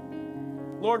us?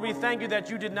 Lord, we thank you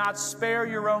that you did not spare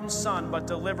your own Son, but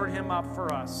delivered him up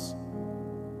for us.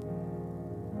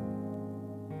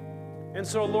 And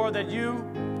so, Lord, that you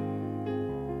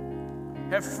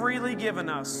have freely given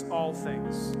us all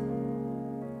things.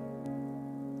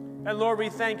 And Lord, we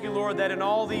thank you, Lord, that in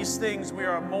all these things we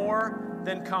are more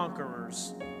than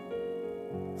conquerors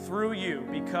through you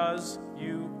because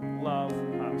you love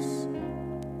us.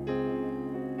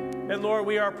 And Lord,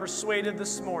 we are persuaded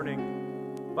this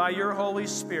morning by your Holy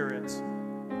Spirit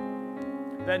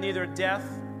that neither death,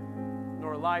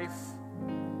 nor life,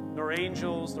 nor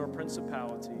angels, nor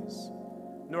principalities,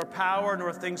 nor power,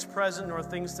 nor things present, nor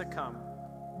things to come,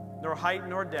 nor height,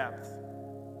 nor depth,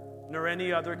 nor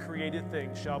any other created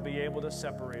thing shall be able to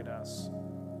separate us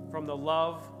from the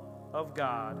love of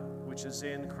God, which is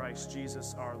in Christ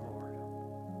Jesus our Lord.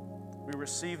 We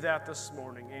receive that this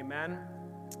morning. Amen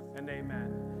and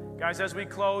amen. Guys, as we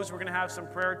close, we're going to have some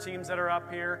prayer teams that are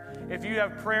up here. If you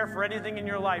have prayer for anything in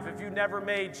your life, if you've never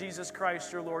made Jesus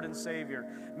Christ your Lord and Savior,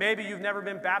 maybe you've never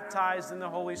been baptized in the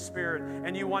Holy Spirit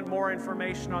and you want more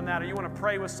information on that, or you want to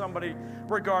pray with somebody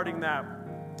regarding that,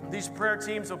 these prayer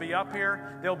teams will be up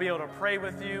here. They'll be able to pray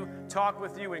with you, talk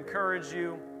with you, encourage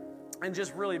you, and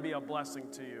just really be a blessing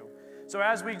to you. So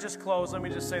as we just close, let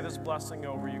me just say this blessing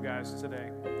over you guys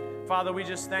today. Father, we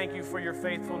just thank you for your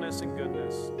faithfulness and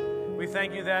goodness. We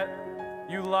thank you that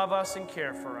you love us and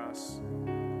care for us.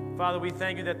 Father, we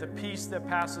thank you that the peace that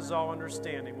passes all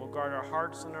understanding will guard our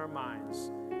hearts and our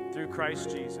minds through Christ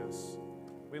Jesus.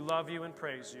 We love you and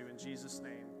praise you in Jesus'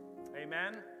 name.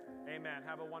 Amen. Amen.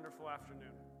 Have a wonderful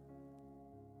afternoon.